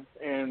Joe,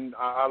 and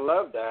I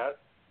love that,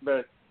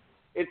 but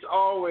it's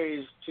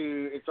always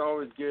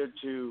good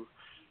to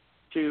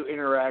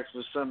interact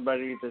with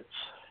somebody that's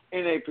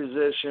in a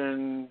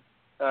position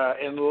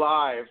in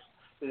life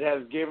that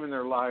has given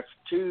their life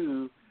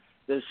to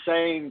the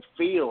same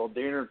field,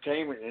 the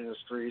entertainment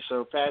industry.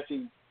 So,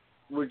 Patsy,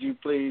 would you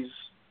please?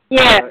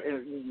 Yeah.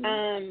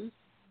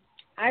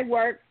 I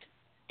worked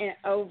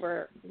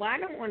I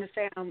don't want to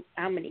say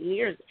how many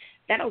years.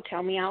 That'll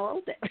tell me how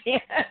old I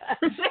am.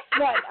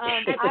 But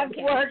I've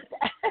worked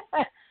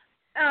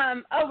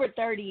over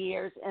 30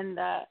 years in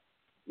the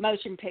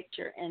motion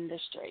picture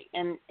industry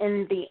and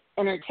in the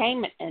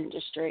entertainment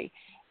industry.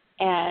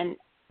 And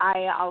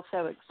I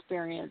also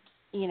experienced,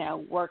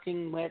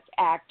 working with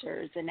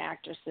actors and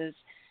actresses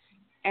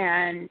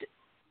and,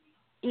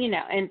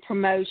 in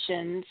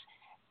promotions.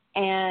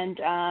 And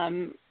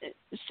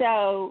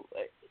so,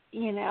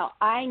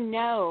 I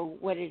know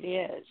what it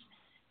is,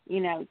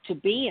 to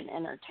be an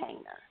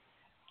entertainer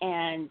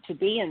and to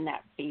be in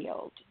that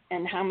field,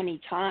 and how many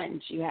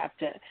times you have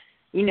to,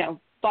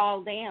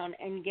 fall down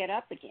and get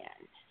up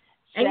again.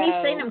 And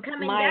you've seen them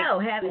come and go,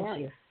 haven't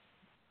you?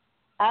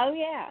 Oh,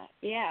 yeah.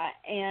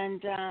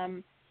 And,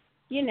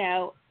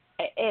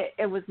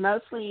 it was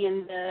mostly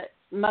in the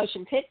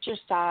motion picture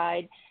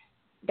side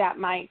that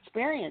my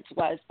experience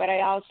was. But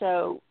I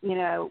also,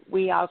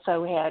 we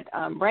also had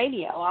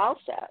radio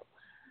also.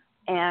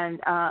 And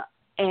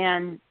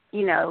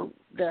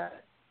the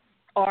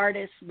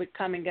artists would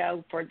come and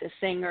go for the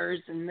singers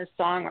and the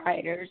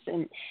songwriters.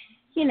 And,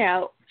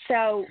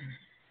 so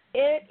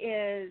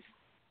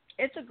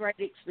it's a great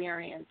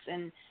experience.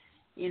 And,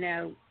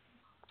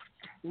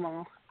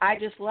 well, I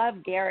just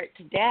love Garrett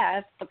to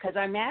death because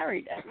I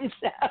married him.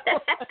 So.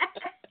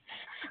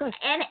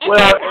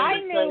 I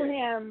knew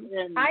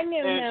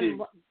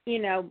him,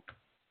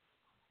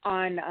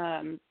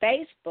 on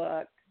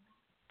Facebook.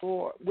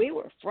 We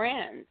were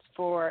friends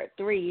for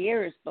 3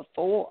 years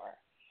before.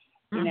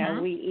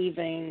 We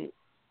even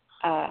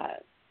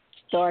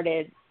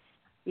started,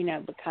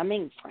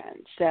 becoming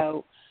friends.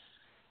 So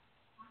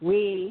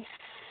it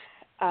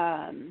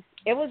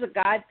was a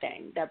God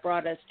thing that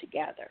brought us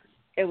together.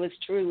 It was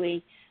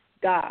truly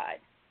God.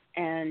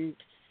 And,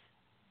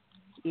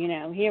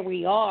 here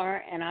we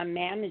are, and I'm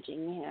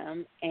managing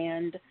him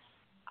and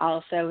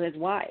also his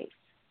wife.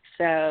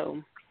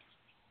 So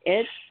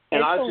it's a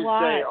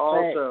lot, say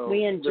also, but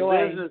we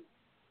enjoy.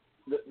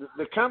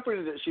 The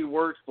company that she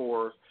works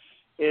for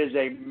is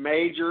a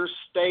major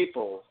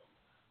staple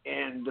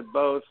in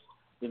both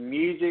the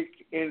music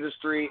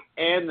industry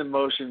and the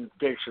motion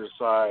picture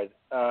side.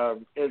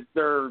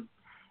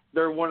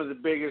 They're one of the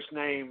biggest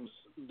names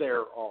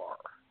there are.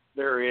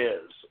 There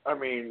is. I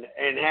mean,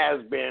 and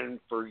has been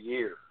for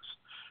years.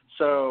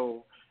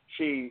 So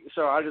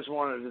I just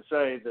wanted to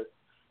say that,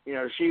 you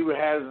know, she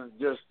hasn't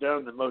just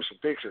done the motion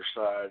picture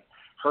side.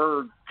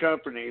 Her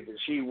company that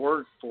she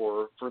worked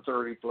for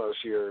 30 plus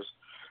years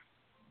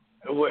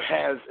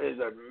is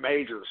a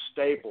major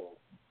staple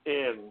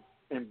in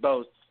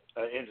both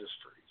industries.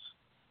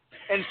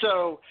 And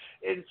so,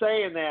 in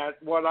saying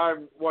that,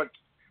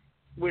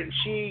 when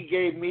she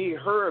gave me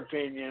her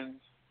opinion,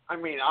 I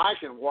mean, I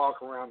can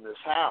walk around this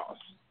house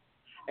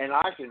and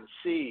I can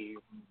see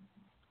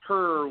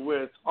her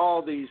with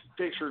all these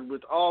pictures,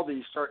 with all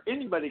these stars.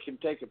 Anybody can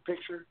take a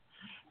picture,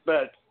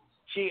 but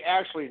she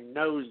actually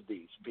knows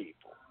these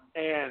people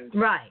and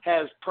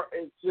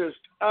it's just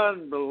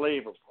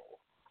unbelievable.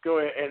 Go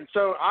ahead. And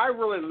so I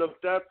really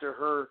looked up to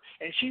her,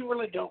 and she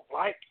really don't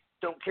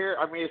care.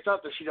 I mean, it's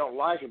not that she don't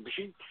like it, but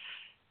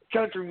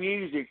country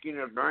music, you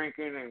know,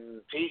 drinking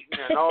and eating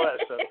and all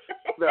that stuff.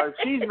 But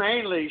she's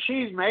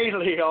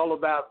mainly all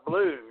about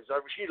blues. I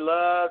mean, she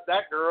loves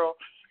that girl.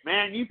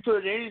 Man, you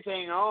put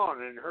anything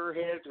on, and her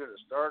head's gonna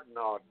start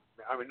nodding.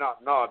 I mean,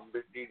 not nodding,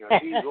 but you know,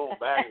 she's going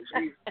back.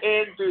 She's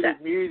into the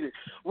music.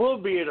 We'll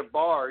be at a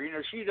bar. You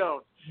know, she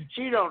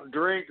don't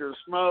drink or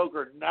smoke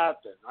or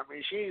nothing. I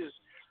mean, she's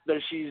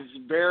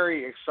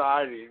very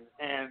exciting,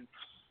 and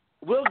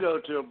we'll go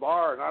to a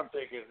bar, and I'm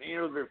thinking, you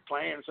know, they're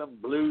playing some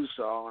blues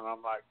song, and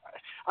I'm like,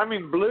 I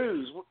mean,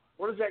 blues,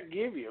 what does that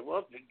give you?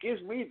 Well, it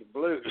gives me the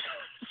blues.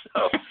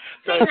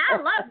 See, I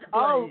love the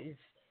blues.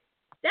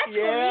 That's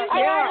cool music. I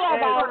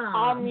love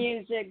all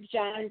music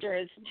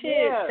genres,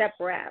 too, except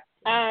rap.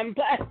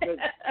 But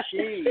she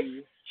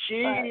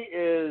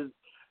is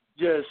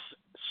just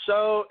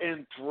so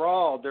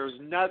enthralled.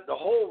 The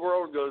whole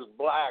world goes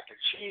black, and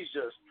she's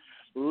just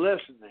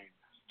listening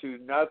to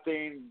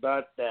nothing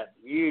but that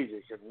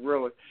music,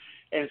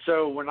 and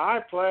so when I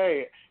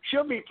play,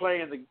 she'll be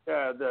playing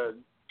the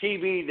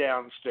TV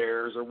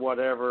downstairs or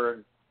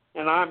whatever,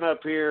 and I'm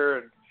up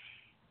here,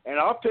 and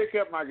I'll pick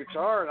up my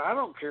guitar, and I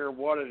don't care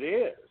what it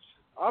is.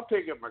 I'll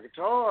pick up my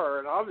guitar,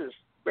 and I'll just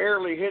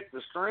barely hit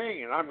the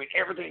string, and I mean,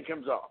 everything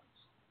comes off.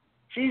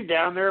 She's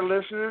down there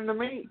listening to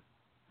me.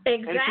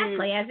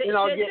 Exactly, as it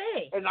should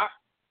be.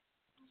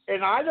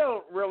 And I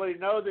don't really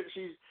know that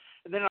she's.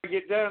 And then I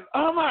get done.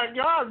 Oh my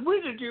God,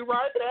 when did you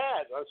write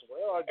that? I said,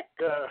 well,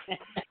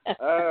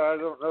 I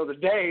don't know the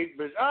date,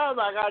 but oh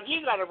my God,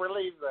 you got to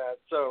release that.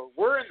 So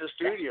we're in the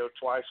studio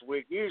twice a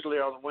week, usually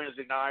on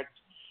Wednesday nights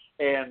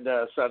and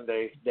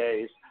Sunday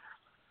days.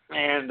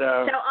 And so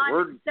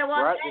on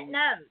that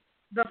note,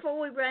 before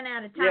we run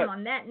out of time,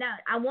 on that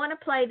note, I want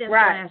to play this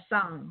last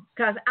song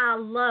because I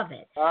love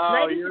it.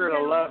 Oh, you're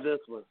gonna love this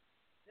one.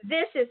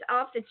 This is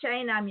Off the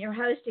Chain. I'm your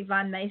host,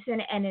 Yvonne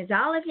Mason, and as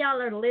all of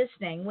y'all are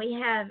listening, we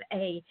have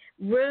a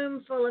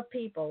room full of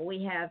people.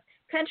 We have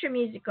country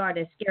music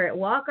artist Garrett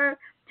Walker.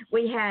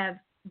 We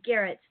have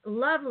Garrett's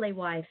lovely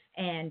wife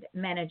and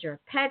manager,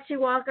 Patsy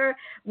Walker.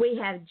 We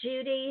have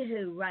Judy,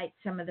 who writes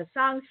some of the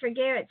songs for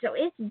Garrett. So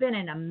it's been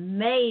an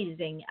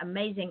amazing,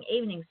 amazing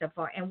evening so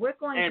far, and we're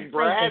going to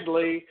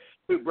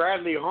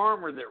Bradley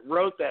Harmer that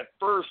wrote that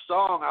first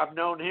song. I've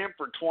known him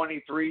for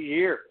 23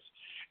 years.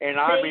 And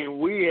I mean,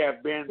 we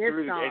have been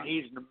through, and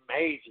he's an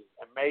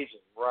amazing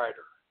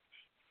writer.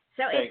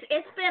 So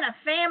it's been a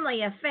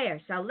family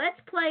affair. So let's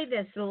play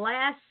this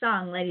last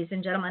song, ladies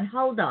and gentlemen.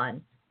 Hold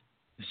on.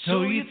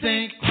 So you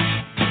think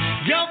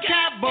you're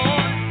cowboy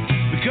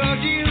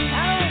because you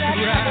ride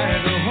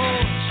a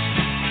horse.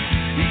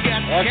 You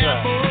got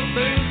cowboy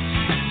boots,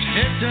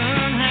 stepped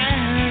on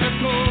high, of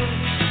course.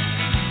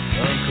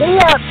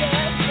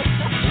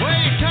 Where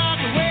you talk,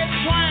 the way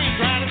you twang,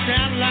 try to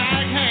sound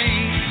like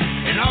Hank.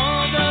 And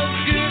all those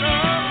good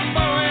old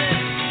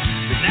boys,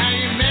 but now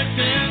you're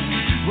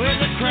messing with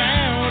the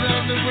crowd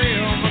of the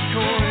real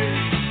McCoys.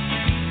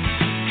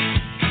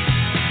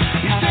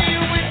 You say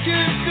you went to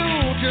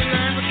school to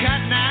learn the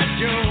Cotton Eye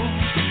Joe,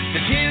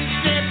 the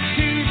 10-step,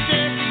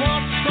 2-step,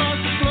 walk across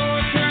the floor,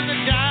 turn the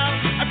dial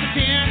up to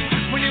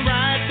 10 when you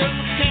ride the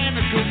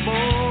mechanical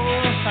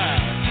bull.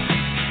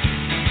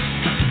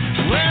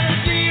 Well, I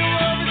see you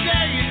over there.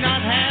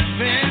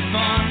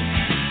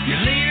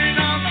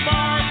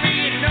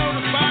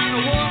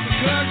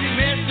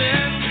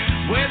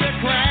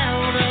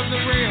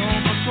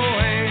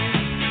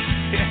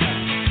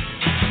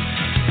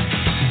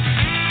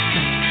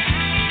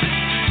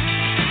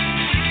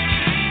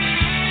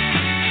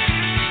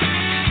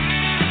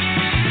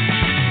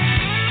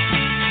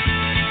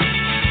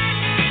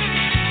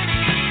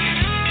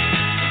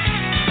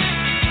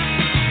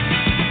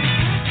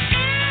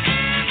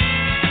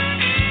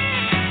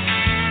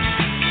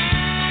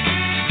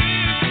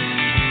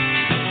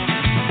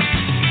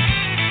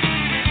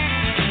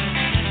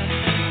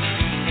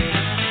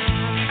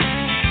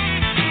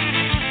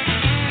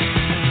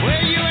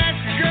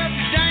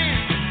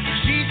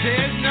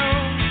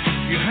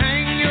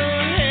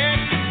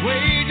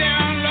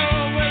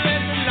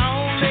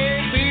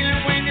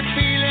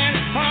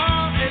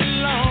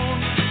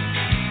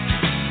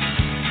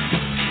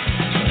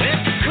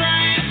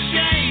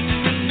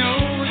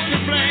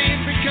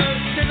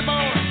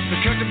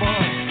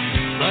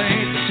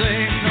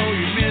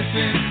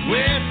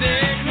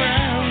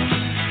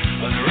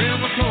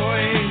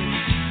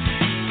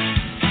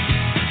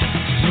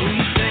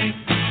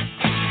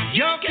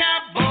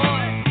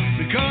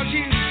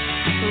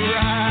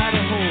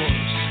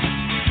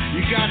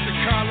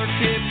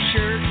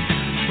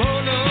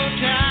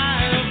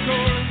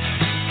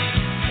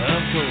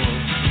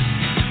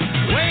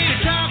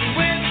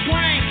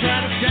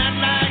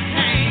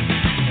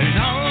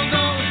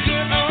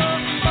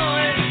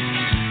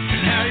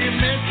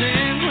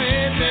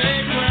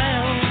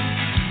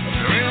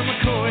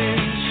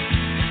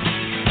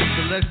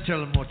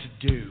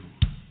 do.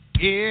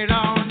 Get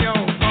on your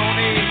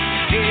pony,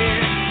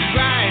 get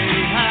right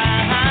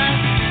high,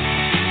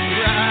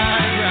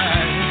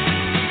 right.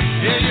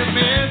 Yeah, you're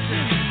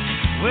messing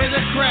with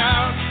a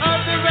crowd of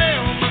the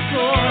real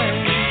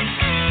McCoys.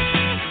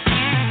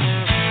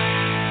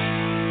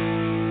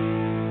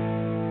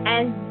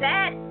 And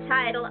that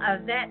title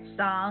of that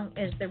song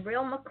is The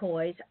Real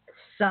McCoys,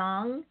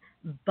 sung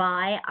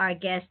by our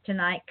guest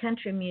tonight,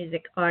 country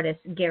music artist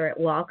Garrett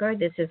Walker.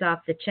 This is Off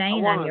the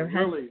Chain. I'm your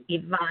host,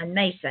 Yvonne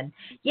Mason.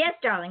 Yes,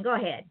 darling, go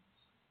ahead.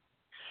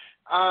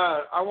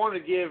 I want to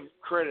give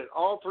credit.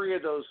 All three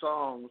of those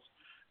songs,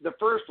 the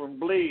first one,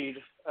 Bleed,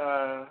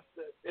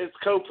 it's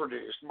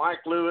co-produced.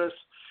 Mike Lewis,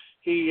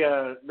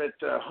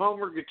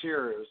 Homer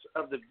Gutierrez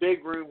of the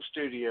Big Room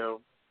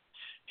Studio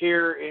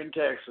here in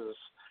Texas,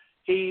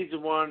 he's the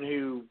one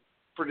who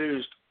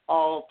produced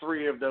all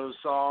three of those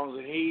songs,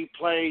 and he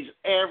plays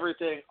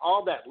everything,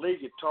 all that lead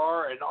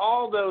guitar and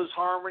all those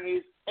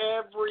harmonies,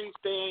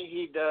 everything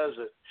he does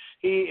it.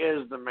 He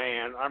is the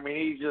man. I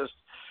mean,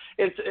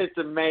 it's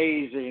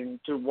amazing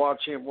to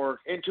watch him work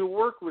and to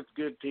work with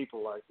good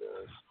people like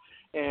this.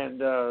 And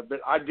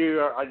but I do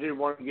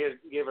want to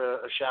give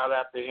a shout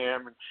out to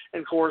him,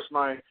 and of course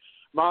my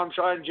mom,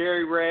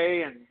 Jerry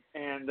Ray,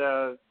 and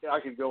I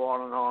could go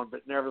on and on,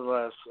 but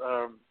nevertheless,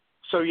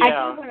 so yeah.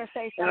 I do want to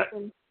say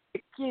something.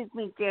 Excuse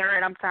me,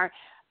 Garrett. I'm sorry.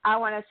 I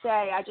want to say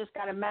I just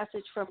got a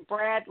message from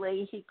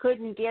Bradley. He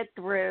couldn't get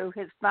through.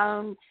 His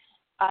phone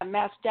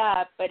messed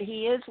up, but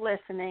he is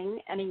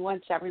listening, and he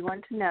wants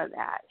everyone to know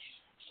that.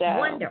 So,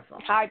 wonderful.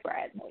 Hi,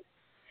 Bradley.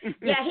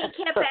 Yeah, he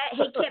kept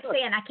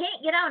saying, I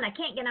can't get on.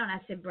 I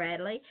said,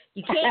 Bradley,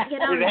 you can't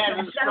get on. It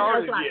hasn't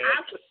started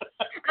yet.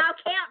 I'll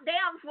count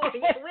down for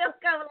you. We'll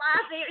go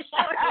live here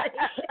shortly.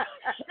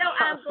 So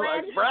I'm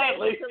glad he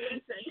Bradley, to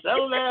listen.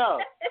 settle down.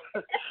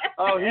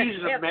 Oh,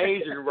 he's an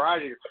amazing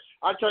writer.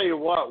 I tell you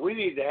what, we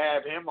need to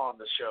have him on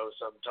the show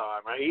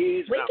sometime.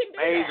 He's an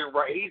amazing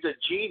writer. He's a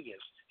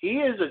genius.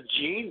 He is a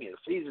genius.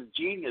 He's a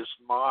genius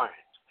mind.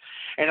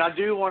 And I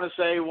do want to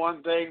say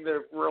one thing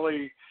that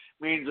really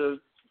means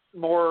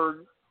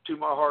more to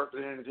my heart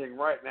than anything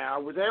right now.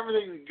 With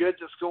everything good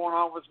that's going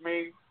on with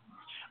me,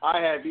 I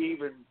have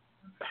even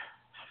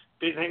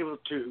been able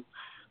to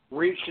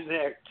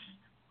reconnect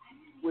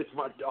with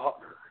my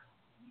daughter.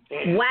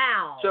 And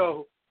wow.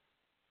 So,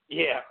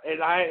 yeah,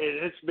 and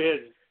it's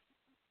been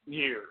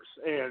years.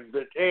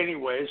 But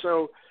anyway,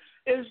 so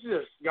it's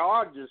just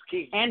God just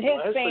keeps and his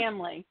blessing.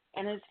 family.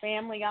 And his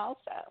family also.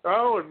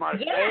 Oh, and my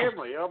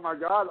family. Oh, my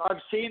God.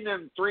 I've seen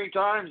them 3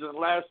 times in the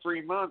last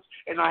 3 months,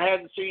 and I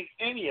hadn't seen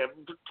any of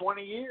them for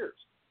 20 years.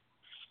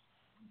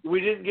 We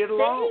didn't get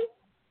along.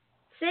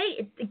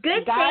 See,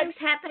 good things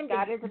happen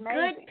to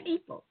good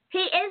people. He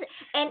is.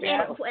 And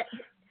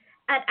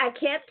I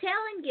kept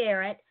telling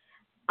Garrett,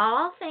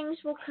 all things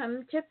will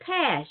come to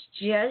pass.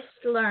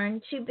 Just learn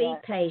to be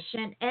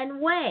patient and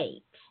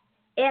wait.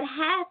 It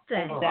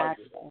happens.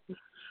 Exactly.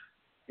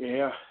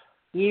 Yeah.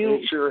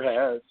 It sure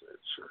has.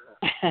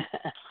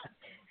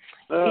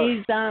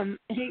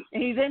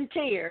 He's in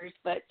tears,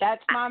 but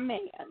that's my man.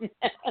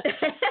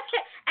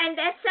 And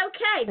that's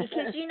okay,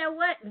 because you know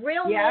what?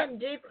 Real men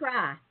do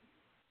cry.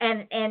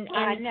 And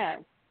I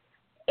know.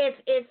 If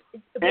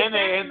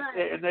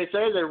and they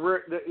say that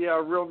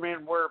real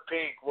men wear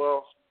pink.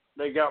 Well,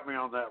 they got me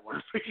on that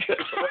one. But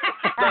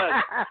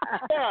yeah,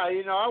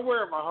 I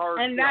wear my heart.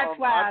 And that's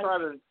why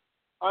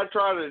I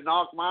try to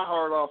knock my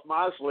heart off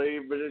my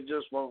sleeve, but it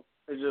just won't.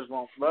 It just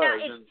won't budge.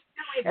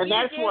 And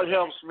that's what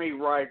helps me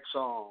write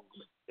songs.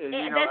 Is,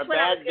 that's a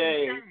bad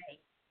day.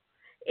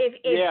 A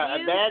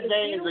bad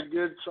day is a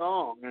good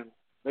song. And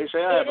they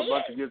say I have a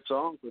bunch of good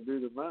songs to do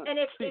the most. And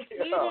if you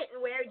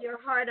didn't wear your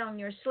heart on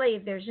your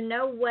sleeve, there's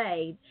no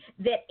way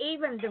that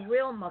even the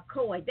real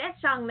McCoy, that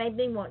song made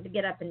me want to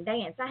get up and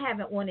dance. I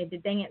haven't wanted to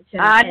dance in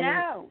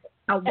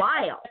a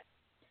while.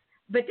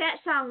 But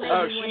that song made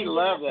me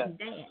want to get up and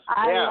dance.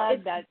 I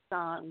love that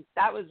song.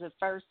 That was the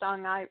first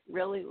song I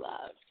really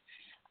loved.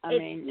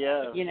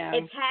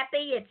 It's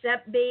happy, it's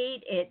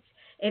upbeat,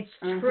 it's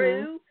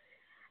true.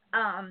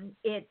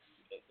 It's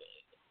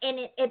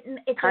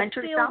a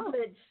country feel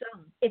good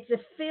song. It's a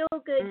feel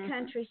good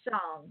country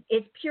song.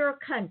 It's pure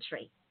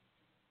country.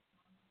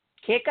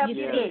 Kick up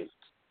your boots.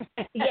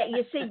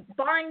 You see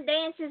barn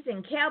dances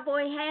and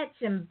cowboy hats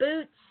and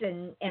boots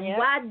and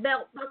wide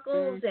belt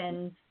buckles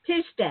and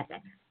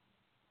two-stepping.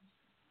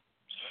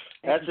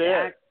 That's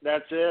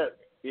it.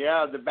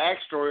 Yeah, the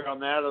backstory on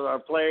that is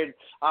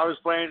I was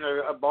playing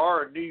a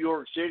bar in New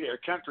York City, a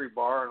country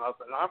bar, and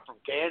I'm from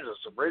Kansas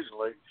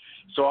originally.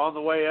 So on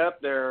the way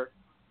up there,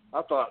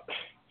 I thought,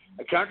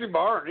 a country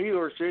bar in New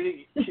York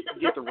City,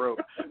 get the rope.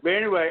 But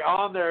anyway,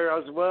 on there,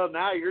 I said, well,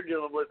 now you're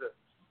dealing with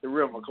the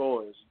real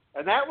McCoys.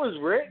 And that was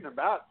written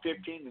about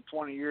 15 to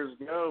 20 years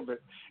ago,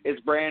 but it's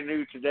brand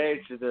new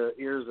today to the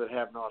ears that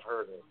have not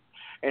heard it.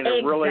 And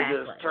it really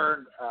just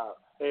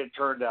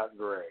turned out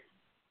great.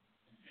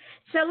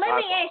 So let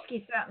me ask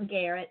you something,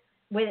 Garrett.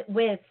 With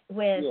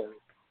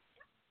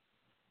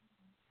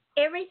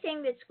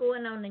everything that's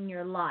going on in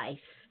your life,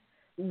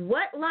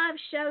 what live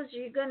shows are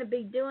you going to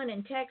be doing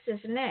in Texas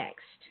next?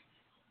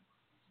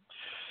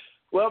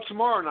 Well,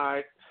 tomorrow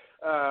night,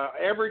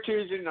 every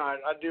Tuesday night,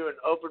 I do an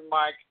open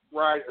mic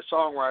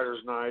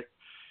songwriters night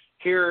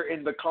here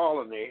in the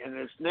Colony, and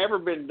it's never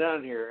been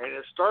done here, and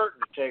it's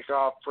starting to take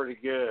off pretty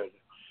good.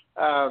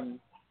 And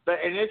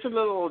it's a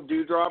little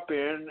dewdrop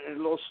in and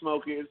a little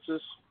smoky. It's a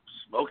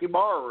smoky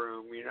bar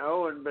room,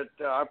 but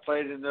I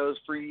played in those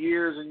for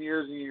years and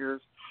years and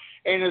years,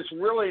 and it's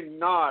really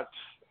not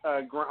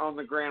on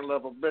the grand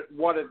level. But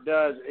what it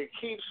does, it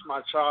keeps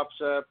my chops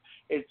up.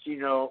 It's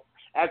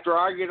after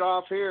I get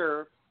off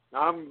here,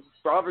 I'm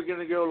probably going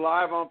to go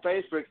live on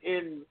Facebook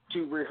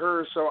to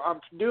rehearse. So I'm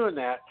doing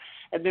that.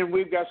 And then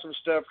we've got some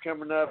stuff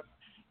coming up,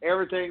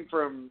 everything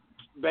from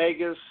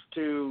Vegas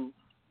to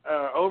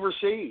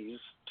overseas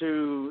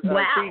to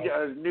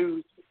a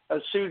new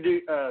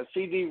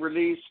CD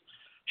release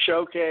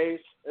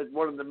showcase at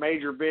one of the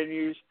major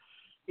venues,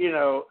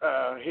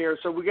 here.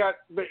 So we got,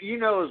 but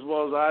as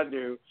well as I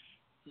do,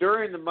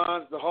 during the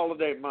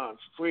holiday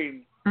months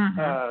between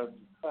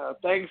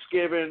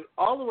Thanksgiving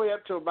all the way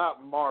up to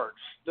about March,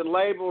 the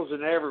labels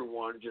and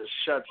everyone just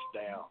shuts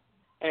down.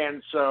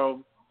 And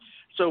so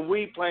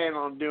we plan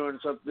on doing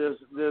something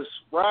this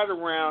right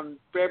around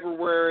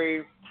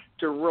February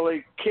to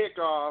really kick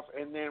off,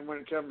 and then when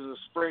it comes to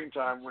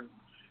springtime, when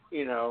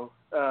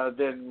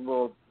then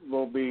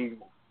we'll be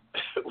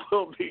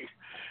we'll be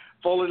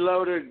fully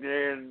loaded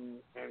and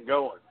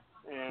going.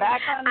 And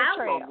back on the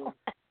trail.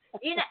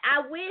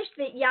 I wish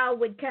that y'all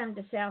would come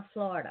to South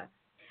Florida.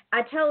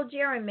 I told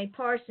Jeremy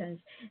Parsons.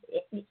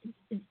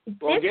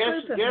 Well,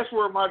 guess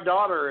where my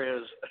daughter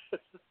is.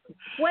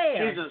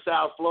 Where? She's in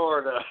South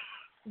Florida.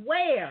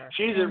 Where?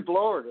 She's in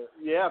Florida.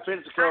 Yeah,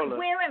 Pensacola.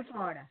 Where in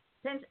Florida?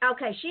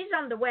 Okay, she's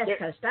on the West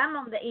Coast. I'm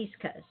on the East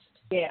Coast.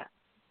 Yeah.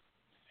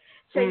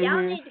 So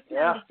y'all need to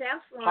come to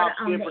South Florida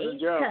on the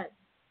East Coast.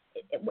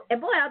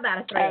 Well, about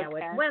a 3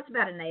 hour. Well, it's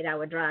about an 8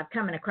 hour drive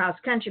coming across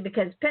country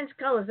because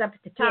Pensacola's up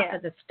at the top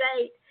of the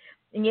state,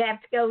 and you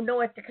have to go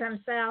north to come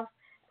south.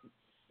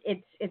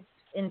 It's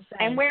insane.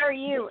 And where are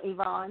you,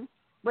 Yvonne?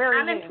 Where are you?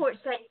 I'm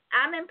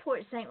in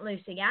Port St.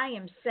 Lucie. I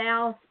am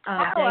south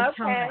of Daytona.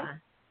 Okay.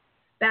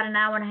 About an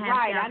hour and a half.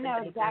 Right, south I know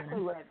of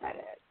exactly where that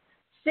is.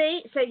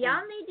 See, so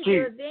y'all need to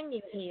do a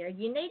venue here.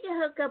 You need to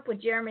hook up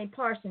with Jeremy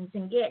Parsons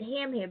and get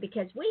him here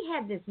because we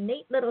have this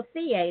neat little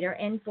theater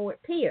in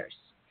Fort Pierce,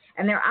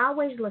 and they're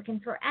always looking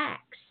for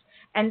acts.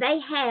 And they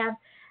have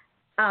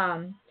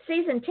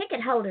season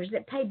ticket holders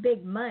that pay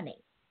big money,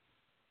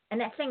 and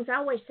that thing's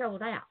always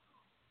sold out.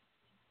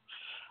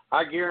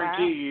 I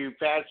guarantee you,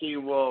 Patsy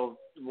will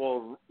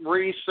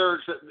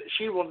research it.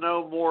 She will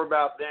know more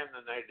about them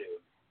than they do.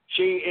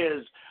 She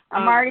is.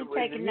 I'm already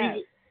taking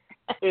notes.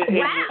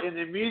 In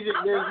the music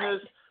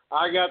business,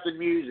 I got the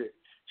music.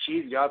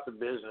 She's got the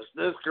business.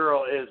 This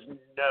girl is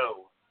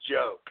no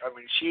joke. I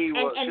mean,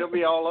 she'll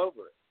be all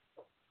over it.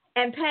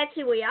 And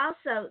Patsy, we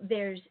also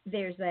there's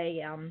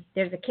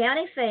a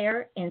county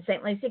fair in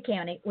St. Lucie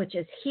County, which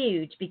is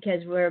huge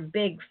because we're a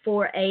big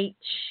 4-H.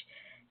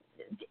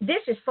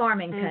 This is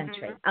farming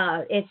country.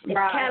 It's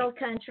cattle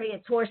country.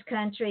 It's horse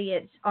country.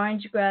 It's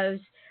orange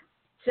groves.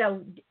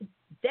 So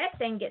that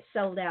thing gets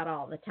sold out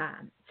all the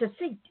time. So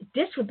see,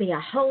 this would be a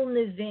whole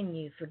new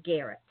venue for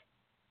Garrett.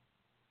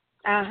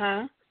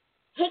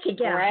 He could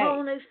get a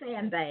whole new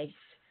fan base.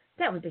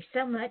 That would be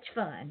so much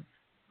fun.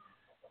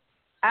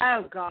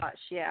 Oh gosh,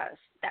 yes.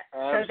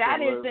 So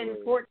that is in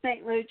Fort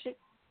St. Lucie.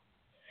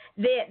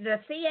 The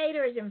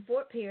theater is in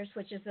Fort Pierce,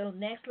 which is the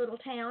next little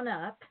town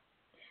up.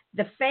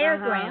 The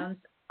fairgrounds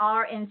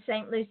are in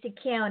St. Lucie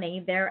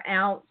County. They're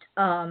out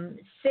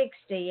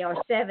 60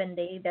 or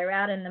 70. They're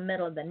out in the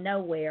middle of the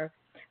nowhere.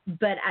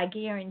 But I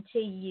guarantee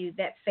you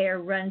that fair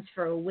runs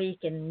for a week,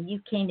 and you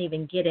can't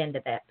even get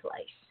into that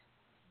place.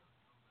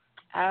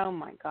 Oh,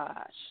 my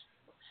gosh.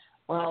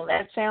 Well,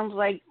 that sounds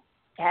like,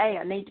 hey,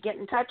 I need to get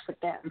in touch with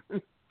them.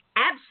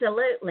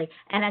 Absolutely.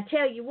 And I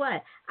tell you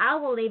what, I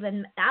will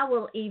even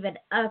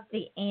up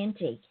the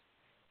ante.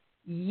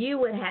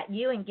 You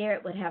and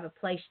Garrett would have a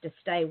place to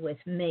stay with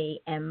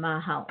me and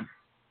my home.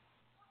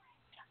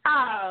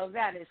 Oh,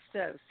 that is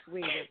so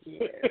sweet of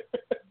you.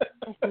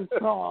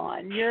 Come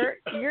on, you're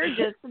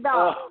just a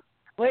dog.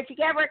 Well, if you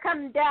ever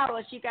come to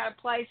Dallas, you got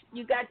a place.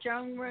 You got your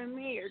own room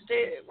here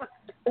too.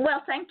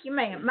 Well, thank you,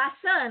 ma'am. My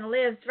son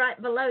lives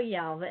right below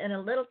y'all in a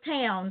little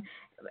town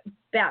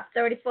about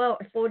 34 or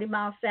 40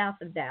 miles south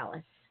of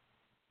Dallas.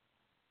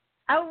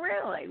 Oh,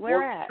 really?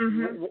 Where at?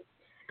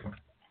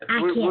 I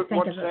can't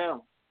think of it.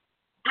 Town?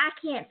 I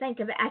can't think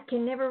of it. I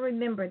can never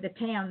remember the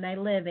town they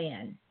live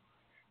in,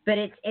 but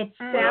it's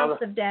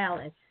south of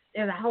Dallas.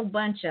 There's a whole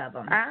bunch of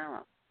them.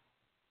 Oh.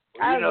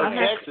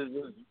 Texas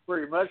is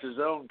pretty much its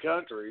own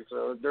country,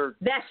 so they're.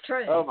 That's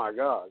true. Oh my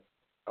God.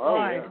 Oh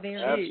yeah,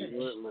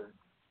 absolutely.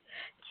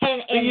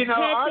 And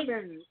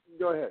Patsy,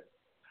 go ahead.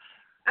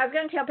 I was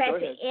going to tell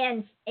Patsy,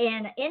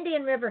 in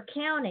Indian River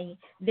County,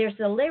 there's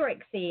the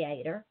Lyric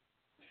Theater,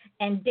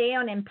 and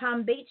down in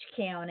Palm Beach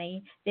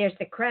County, there's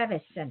the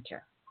Kravis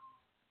Center.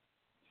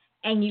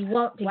 and you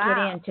want to Wow.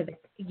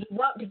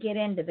 get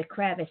into the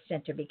Kravis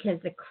Center, because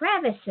the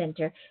Kravis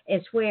Center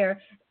is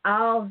where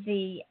all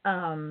the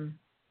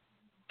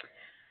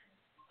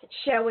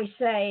shall we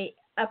say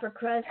upper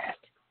crust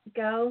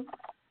go.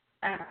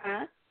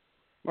 Uh-huh.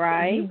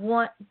 Right. You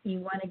want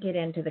to get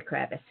into the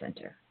Kravis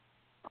Center.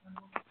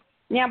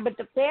 Yeah, but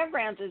the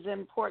fairgrounds is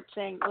in Port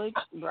St. Lucie,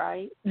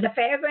 right? The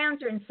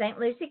fairgrounds are in St.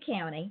 Lucie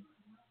County,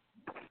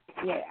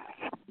 Yeah.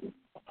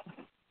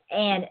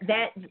 and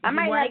that I you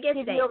might want have to to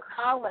get give you a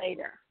call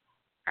later.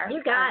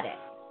 You got it.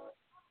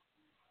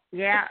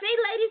 Yeah. See,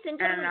 ladies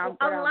and And I'll gentlemen,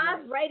 get on on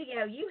live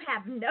radio, you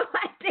have no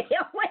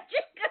idea what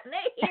you're going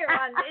to hear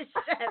on this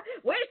show.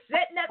 We're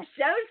setting up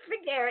shows for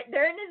Garrett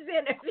during his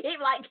interview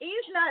like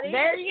he's not even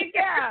There you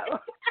go.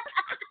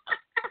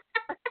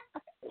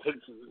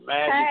 It's the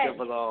magic Hey,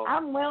 of it all.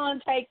 I'm willing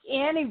to take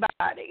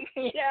anybody.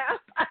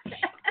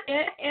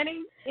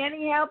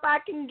 Any help I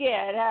can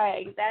get.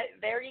 Hey,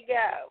 there you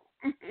go.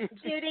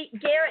 Judy,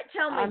 Garrett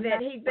told me I'm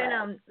that not he's been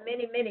on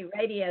many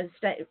radio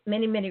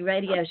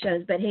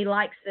shows, but he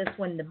likes this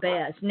one the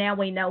best. Now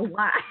we know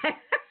why.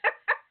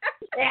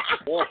 Yeah.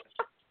 Well,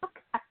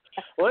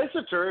 it's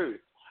the truth.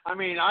 I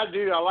mean, I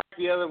like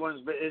the other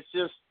ones, but it's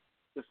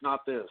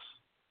not this.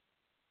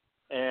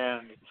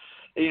 And,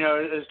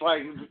 it's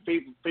like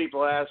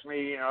people ask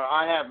me,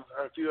 I have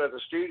a few other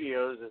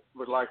studios that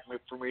would like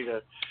for me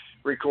to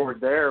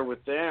record there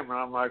with them. And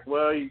I'm like,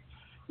 well,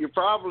 you're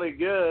probably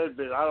good,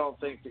 but I don't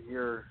think that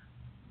your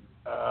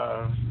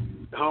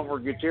Homer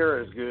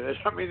Gutierrez is good.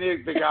 I mean,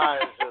 the guy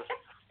is just,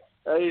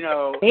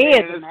 He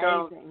is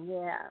amazing.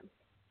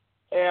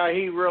 Yeah,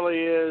 he really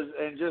is,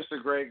 and just a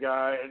great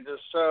guy. And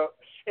just so,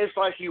 it's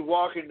like you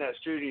walk in that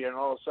studio and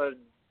all of a sudden,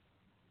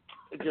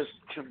 just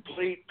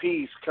complete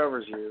peace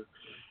covers you.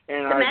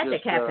 And the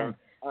magic happens.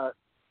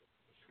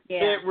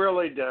 It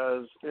really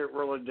does. It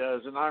really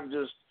does. And I'm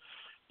just,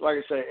 like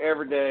I say,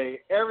 every day,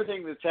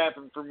 everything that's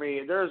happened for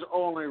me, there's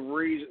only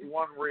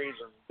one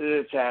reason that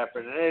it's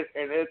happened,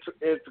 and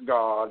it's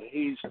God.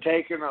 He's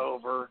taken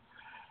over.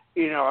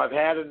 I've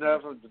had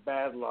enough of the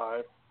bad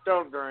life.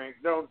 Don't drink.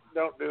 Don't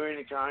do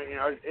any kind.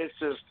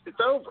 It's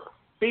over.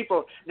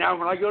 People now,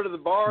 when I go to the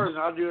bars and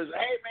I'll do is,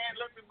 hey man,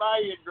 let me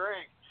buy you a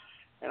drink,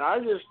 and I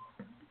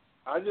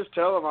just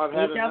tell them I've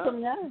had enough. Tell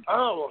them no.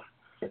 Oh,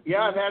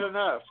 yeah, I've had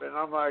enough, and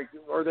I'm like,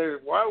 or they,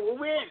 well,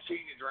 we ain't seen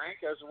you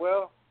drink. I said,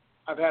 well,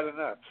 I've had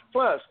enough.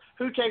 Plus,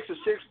 who takes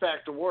a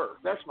 6-pack to work?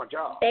 That's my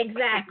job.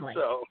 Exactly.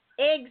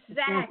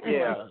 Exactly.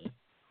 Yeah.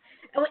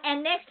 Oh,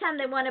 and next time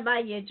they want to buy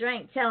you a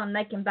drink, tell them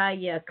they can buy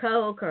you a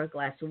Coke or a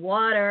glass of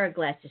water, a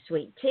glass of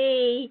sweet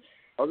tea.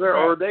 Or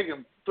they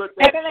can put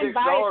that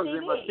 $6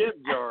 in my tip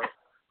jar.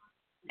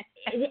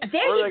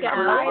 There or you they go. can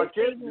put it in my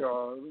tip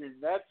jar. I mean,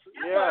 that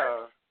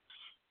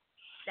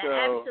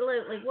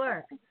absolutely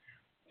works.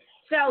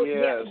 So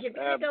yes, you're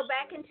going to go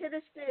back into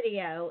the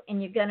studio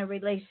and you're going to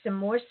release some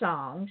more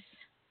songs.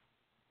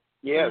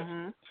 Yes.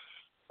 Mm-hmm.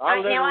 I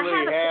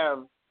literally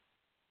have.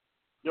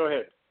 Go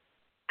ahead.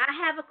 I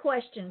have a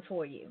question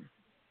for you.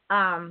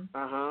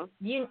 Uh-huh.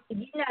 You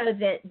know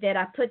that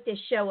I put this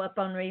show up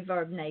on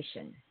Reverb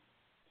Nation.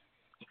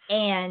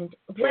 And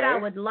what I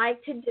would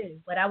like to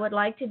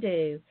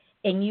do,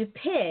 and you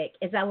pick,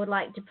 is I would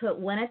like to put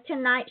one of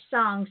tonight's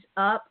songs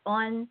up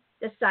on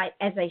the site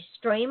as a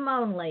stream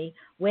only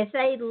with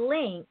a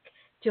link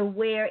to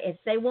where if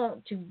they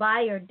want to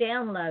buy or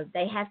download,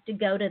 they have to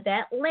go to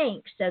that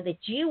link so that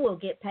you will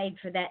get paid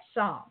for that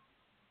song.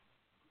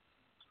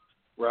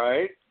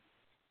 Right.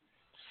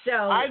 So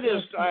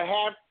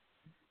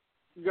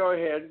go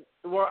ahead.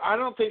 Well, I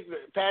don't think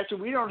that, Patsy,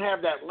 we don't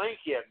have that link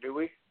yet, do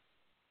we?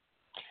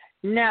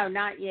 No,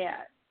 not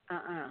yet.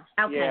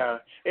 Okay. Yeah,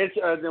 it's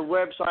the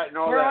website and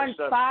all We're that on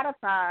stuff.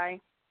 Spotify,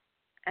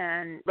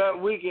 and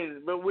but we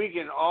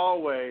can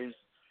always,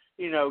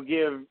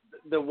 give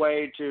the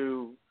way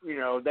to,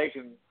 they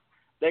can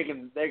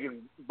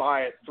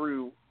buy it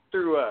through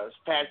us,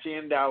 Patsy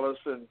in Dallas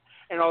and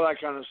all that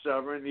kind of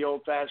stuff. In the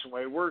old fashioned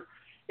way,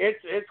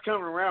 it's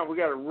coming around. We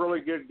got a really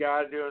good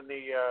guy doing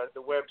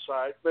the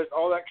website, but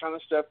all that kind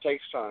of stuff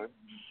takes time.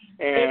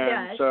 And it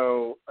does.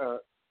 So.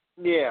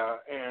 Yeah,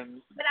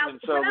 what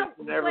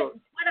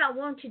I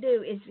want to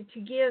do is to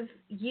give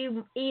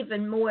you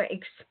even more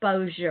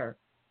exposure,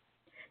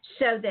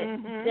 so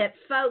that that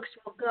folks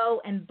will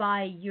go and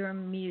buy your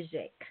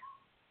music.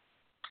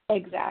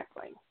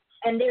 Exactly.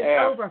 And there's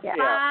over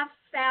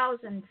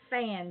 5,000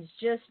 fans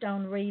just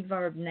on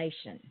Reverb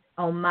Nation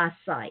on my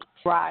site.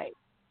 Right.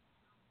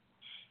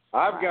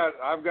 I've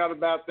got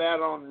about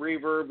that on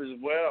Reverb as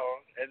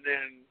well, and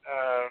then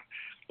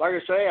like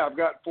I say, I've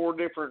got 4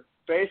 different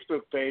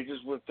Facebook pages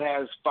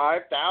has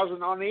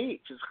 5,000 on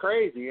each. It's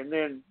crazy, and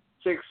then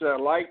 6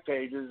 like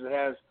pages.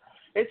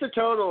 It's a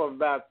total of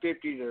about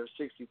 50 to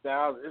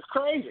 60,000. It's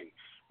crazy.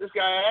 This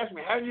guy asked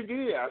me, "How'd you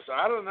do that?" I said,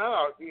 "I don't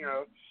know.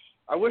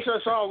 I wish I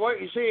saw what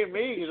you see in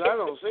me because I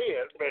don't see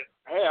it. But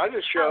hey, I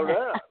just showed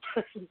up."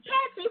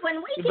 Patsy,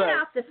 when we get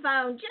off the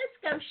phone,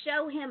 just go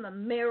show him a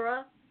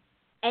mirror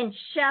and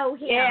show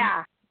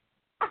him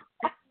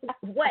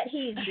what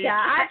he's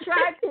got. I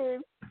try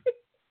to.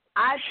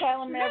 I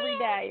tell him every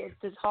day,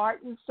 it's his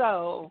heart and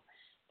soul.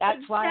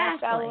 That's why I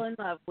Exactly. fell in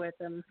love with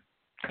him.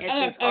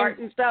 It's his heart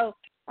and soul,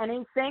 and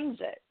he sings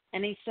it,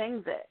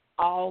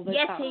 all the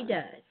yes, time. he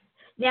does.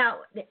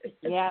 Now,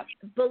 Yep.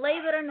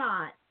 believe it or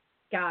not,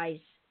 guys,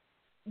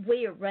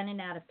 we are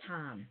running out of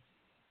time.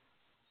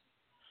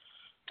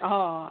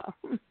 Oh.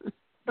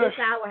 This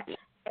hour.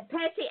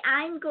 Patsy,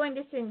 I'm going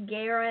to send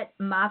Garrett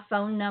my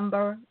phone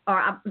number,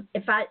 or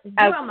if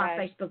you're on my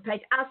Facebook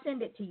page, I'll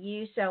send it to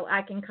you so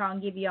I can call and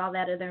give you all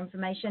that other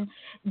information.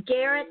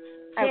 Garrett,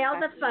 tell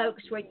the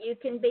folks where you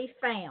can be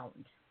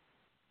found.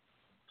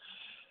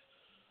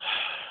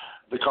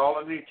 The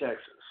Colony, Texas.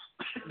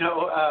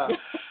 No,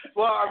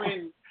 well, I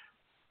mean,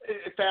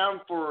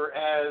 found for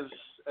as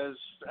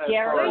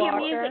Garrett Where Walker,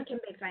 your music can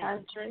be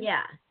found. country.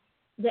 Yeah.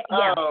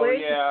 Oh,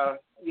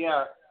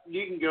 yeah.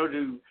 You can go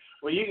to,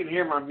 well, you can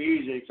hear my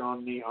music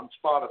on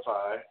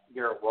Spotify,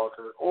 Garrett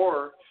Walker,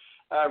 or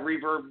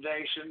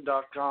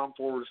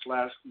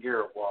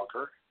reverbnation.com/Garrett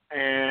Walker.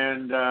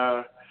 And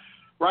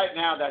right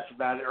now that's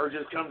about it. Or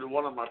just come to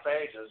one of my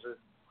pages.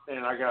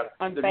 And I got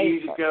on the Facebook.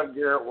 music of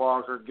Garrett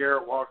Walker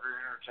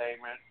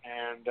Entertainment.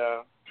 And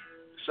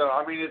so,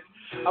 I mean,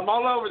 I'm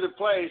all over the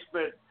place,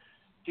 but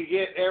to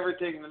get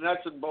everything, the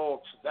nuts and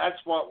bolts,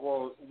 that's what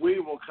we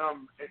will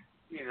come,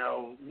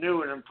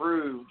 new and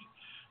improved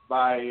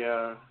by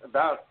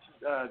about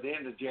the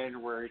end of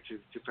January to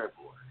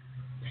February.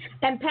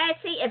 And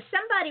Patsy, if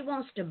somebody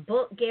wants to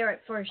book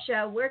Garrett for a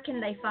show, where can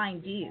they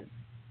find you?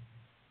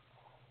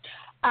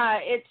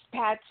 It's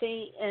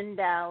Patsy in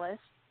Dallas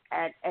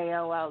at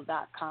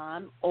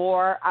AOL.com,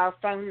 or our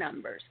phone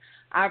numbers.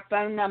 Our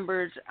phone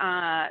numbers,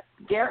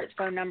 Garrett's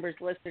phone number is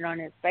listed on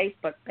his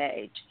Facebook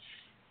page,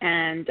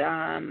 and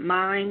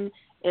mine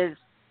is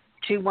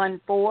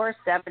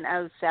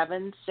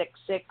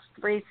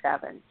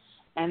 214-707-6637,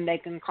 and they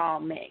can call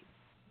me.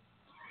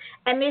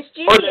 And Miss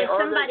Judy, Or if they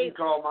somebody can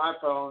call my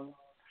phone.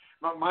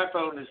 My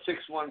phone is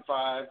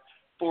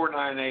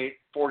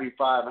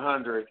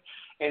 615-498-4500,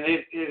 and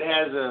it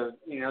has a,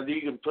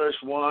 you can push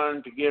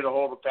 1 to get a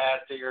hold of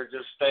Patsy, or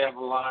just stay on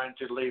the line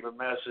to leave a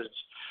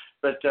message.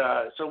 But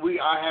so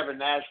I have a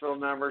Nashville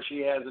number, she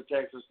has a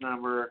Texas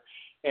number,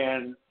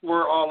 and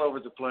we're all over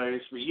the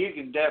place. But you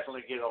can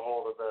definitely get a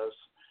hold of us.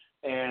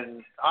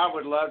 And I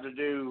would love to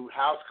do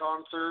house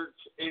concerts,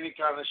 any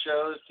kind of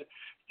shows,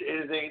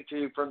 anything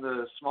from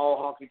the small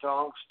honky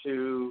tonks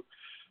to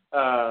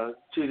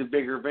the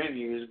bigger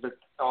venues. But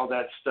all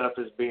that stuff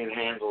is being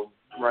handled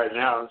right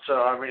now, and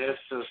so I mean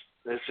it's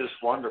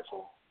just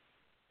wonderful.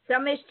 So,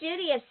 Miss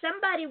Judy, if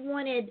somebody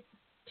wanted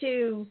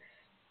to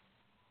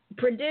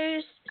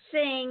produce,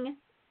 sing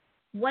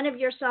one of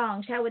your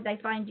songs, how would they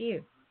find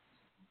you?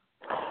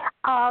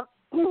 Well,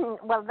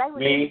 they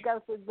would need to go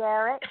through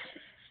Garrett.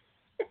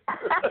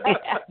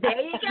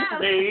 There you go.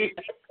 Me.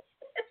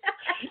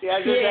 Yeah,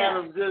 just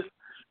have them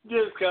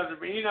just come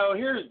to me.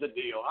 Here's the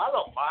deal. I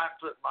don't mind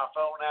putting my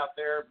phone out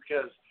there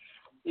because,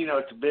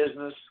 it's a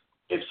business.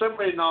 If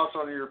somebody knocks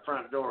on your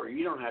front door,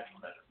 you don't have to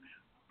let them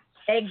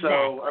in. Exactly.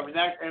 So, I mean,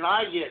 and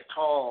I get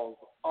calls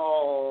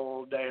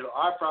all day.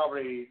 I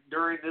probably,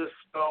 during this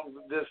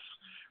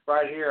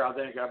right here, I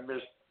think I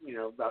missed,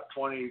 about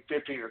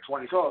 15 or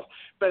 20 calls.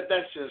 But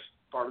that's just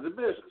part of the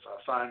business. I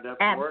signed up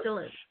for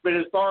Absolutely. it. But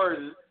as far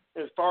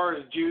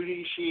as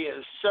Judy, she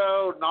is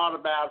so not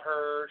about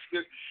her. She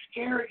goes,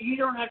 Garrett, you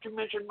don't have to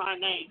mention my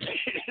name.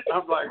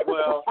 I'm like,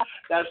 well,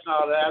 that's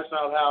not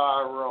how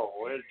I roll.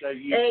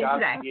 You got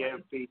to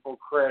give people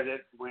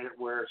credit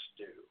where it's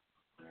due.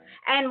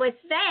 And with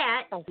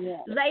that,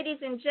 ladies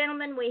and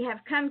gentlemen, we have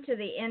come to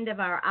the end of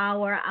our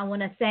hour. I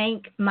want to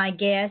thank my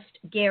guest,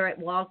 Garrett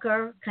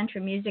Walker,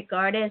 country music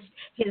artist,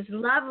 his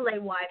lovely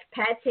wife,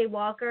 Patsy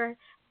Walker,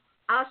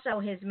 also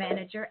his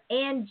manager,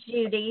 and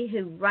Judy,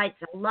 who writes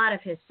a lot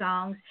of his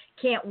songs.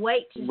 Can't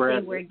wait to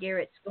see where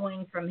Garrett's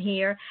going from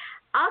here.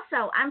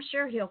 Also, I'm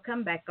sure he'll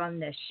come back on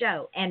this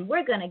show, and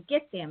we're going to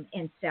get them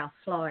in South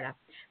Florida.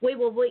 We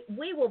will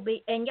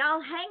be, and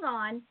y'all hang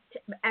on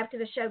after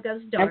the show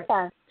goes dark.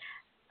 Okay.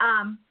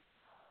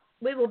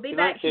 We will be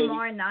back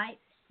tomorrow night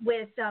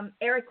with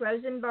Eric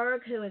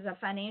Rosenberg, who is a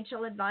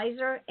financial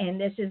advisor,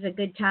 and this is a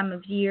good time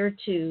of year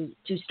to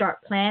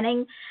start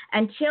planning.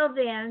 Until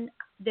then,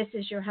 this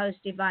is your host,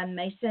 Yvonne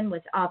Mason,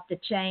 with Off the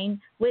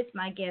Chain, with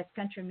my guest,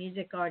 country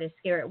music artist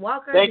Garrett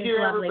Walker, Thank his you,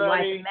 lovely everybody.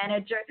 wife and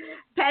manager,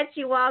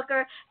 Patsy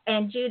Walker,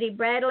 and Judy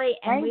Bradley,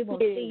 and we will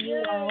see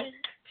you all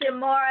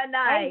tomorrow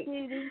night.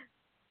 Hey, Judy.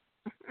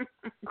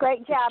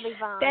 Great job,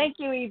 Yvonne. Thank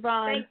you,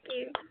 Yvonne. Thank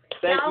you.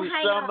 Thank Y'all you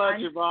hang so on.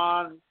 much,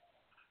 Yvonne.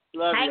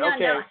 Love Hang you. on.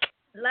 Okay. Don't,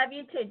 love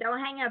you too. Don't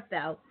hang up,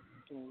 though.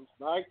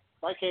 Bye,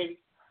 Katie.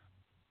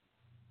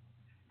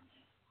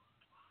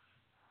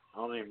 I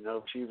don't even know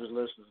if she was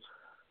listening.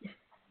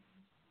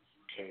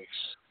 Okay.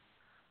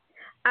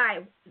 All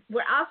right,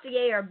 we're off the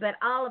air, but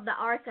all of the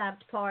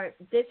archived part,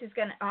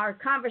 our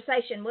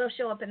conversation will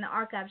show up in the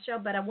archive show,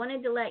 but I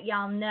wanted to let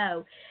y'all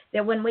know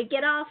that when we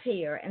get off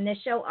here and this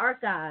show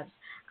archives,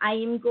 I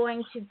am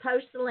going to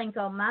post the link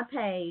on my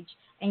page.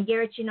 And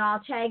Garrett, I'll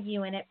tag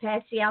you in it.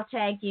 Patsy, I'll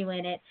tag you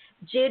in it.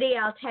 Judy,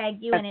 I'll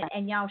tag you in it.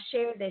 And y'all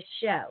share this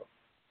show.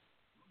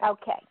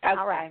 Okay.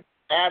 All right.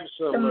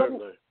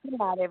 Absolutely. Good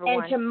night,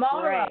 everyone. And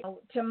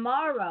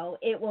tomorrow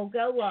it will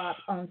go up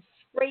on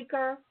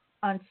Spreaker,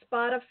 on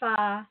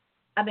Spotify.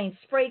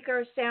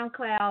 Spreaker,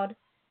 SoundCloud,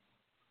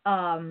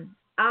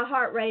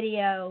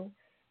 iHeartRadio,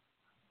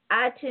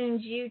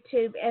 iTunes,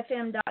 YouTube,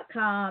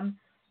 FM.com,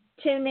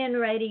 TuneIn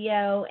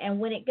Radio, and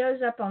when it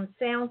goes up on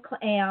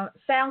SoundCloud,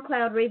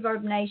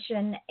 Reverb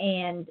Nation,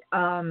 and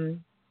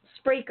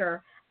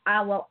Spreaker,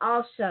 I will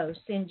also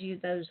send you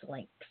those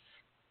links.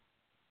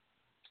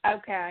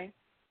 Okay.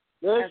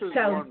 This is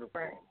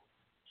wonderful.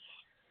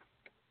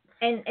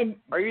 And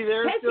are you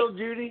there still,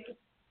 Judy?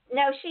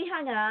 No, she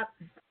hung up.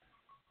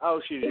 Oh,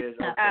 she is.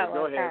 Okay,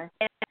 go ahead.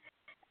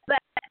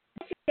 But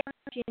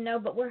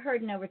but we're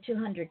heard in over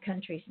 200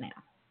 countries now.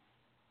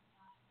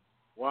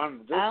 Oh my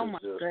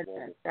goodness,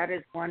 wonderful. that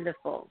is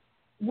wonderful.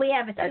 We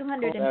have a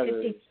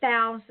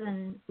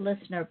 250,000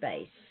 listener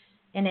base,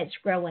 and it's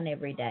growing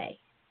every day.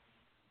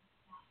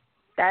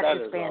 That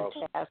is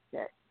fantastic.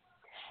 Awesome.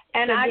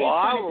 And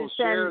I will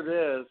share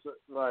this.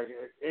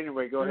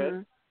 Anyway, go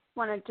ahead.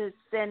 Wanted to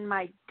send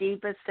my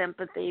deepest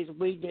sympathies.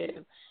 We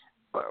do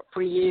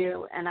for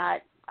you, and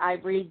I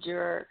read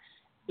your,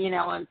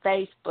 on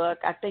Facebook.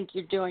 I think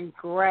you're doing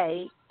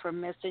great for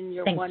missing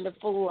your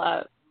wonderful,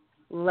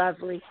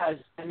 lovely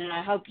husband, and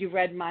I hope you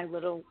read my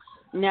little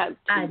note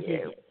to you.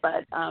 Did.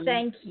 But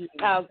thank you.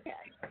 Okay,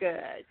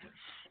 good.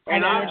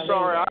 And I'm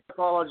sorry. I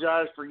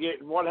apologize for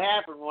getting. What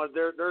happened was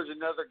there's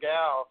another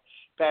gal,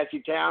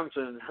 Patsy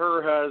Townsend.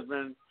 Her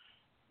husband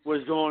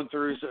was going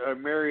through a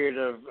myriad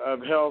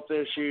of health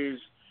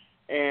issues,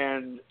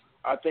 and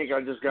I think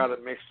I just got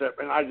it mixed up.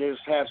 And I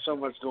just have so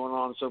much going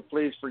on, so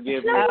please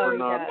forgive me for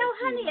not. No,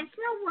 honey, it's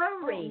no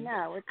worry.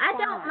 No, it's I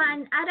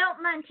fine.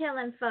 don't mind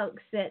telling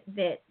folks that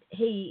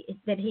he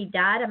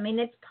died.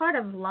 It's part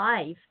of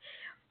life.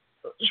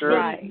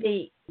 Sure.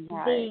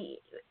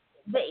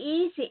 The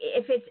easy,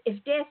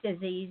 if death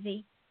is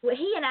easy, well,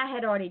 he and I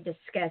had already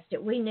discussed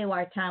it. We knew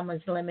our time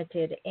was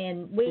limited,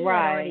 and we had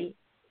already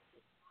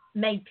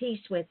made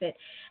peace with it.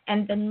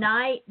 And the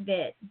night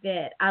that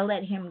I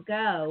let him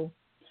go,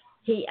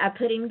 I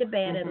put him to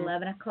bed at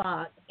 11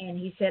 o'clock, and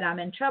he said, "I'm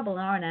in trouble,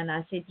 aren't I?" And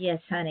I said,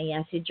 "Yes, honey."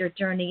 I said, "Your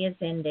journey is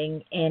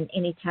ending, and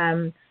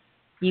anytime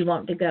you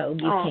want to go,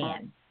 you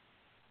can."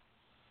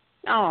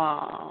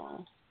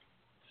 Oh.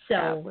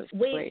 So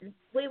we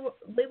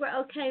were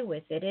okay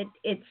with it.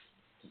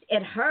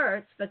 It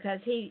hurts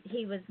because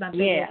he was my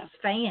biggest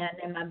fan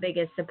and my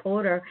biggest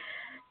supporter,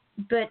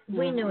 but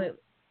we knew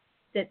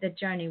that the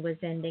journey was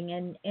ending,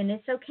 and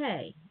it's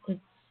okay.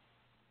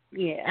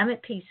 I'm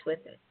at peace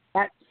with it.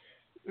 That's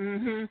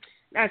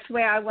the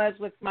way I was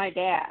with my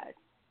dad,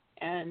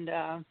 and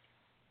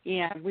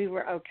we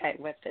were okay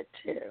with it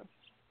too.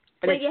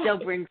 But it still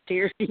brings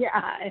tears to your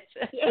eyes.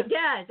 It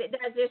does.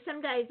 There's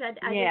some days I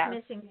just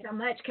miss him so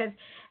much because,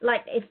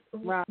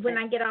 when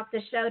I get off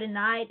the show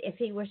tonight, if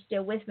he were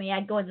still with me,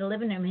 I'd go in the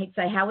living room. He'd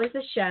say, "How was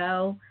the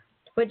show?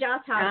 What y'all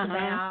talked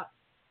about?"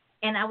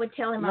 And I would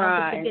tell him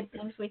all the good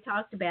things we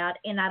talked about,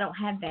 and I don't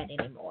have that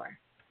anymore.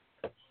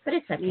 But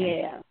it's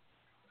okay.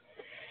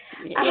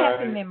 I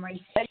have some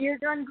memories. But you're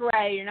doing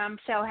great, and I'm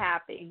so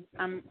happy.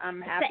 I'm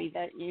happy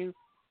that you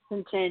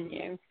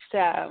continue.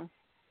 So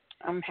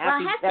I'm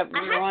happy that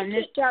we're on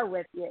this show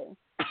with you.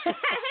 Have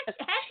to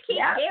keep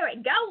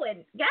Garrett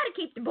going. Got to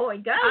keep the boy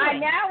going. I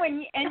know,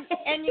 and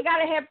you got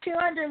to have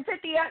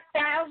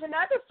 250,000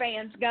 other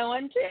fans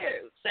going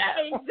too. So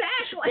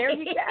exactly. There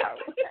you go.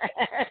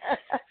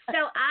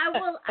 So I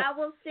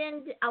will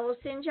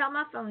send y'all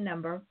my phone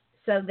number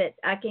so that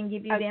I can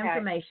give you the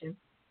information.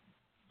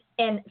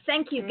 And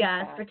thank you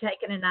guys for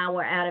taking an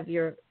hour out of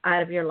your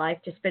life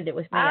to spend it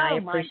with me. I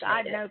appreciate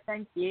my God, it. no,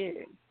 thank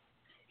you.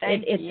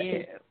 Thank you.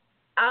 It's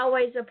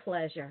always a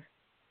pleasure.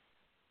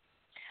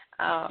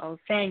 Oh,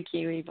 thank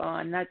you,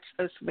 Yvonne. That's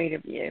so sweet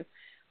of you.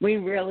 We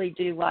really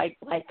do like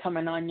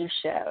coming on your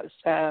show,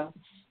 so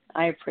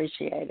I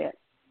appreciate it.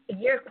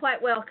 You're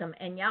quite welcome,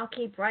 and y'all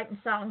keep writing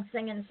songs,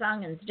 singing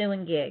songs, and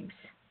doing gigs.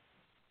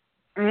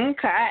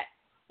 Okay.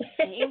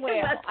 He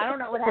will. I don't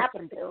know what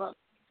happened to him.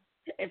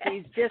 If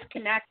he's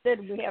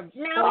disconnected, we have.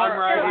 No, I'm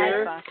right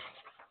here.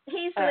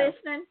 He's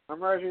listening. I'm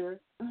right here.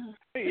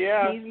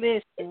 Yeah. He's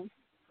listening.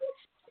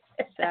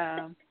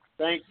 So.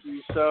 Thank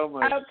you so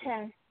much.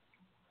 Okay.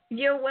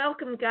 You're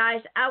welcome,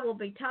 guys. I will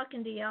be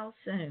talking to y'all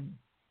soon.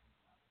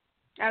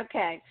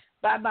 Okay.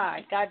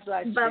 Bye-bye. God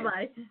bless you.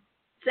 Bye-bye.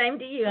 Same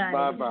to you, honey.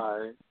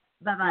 Bye-bye.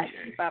 Bye-bye.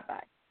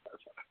 Bye-bye.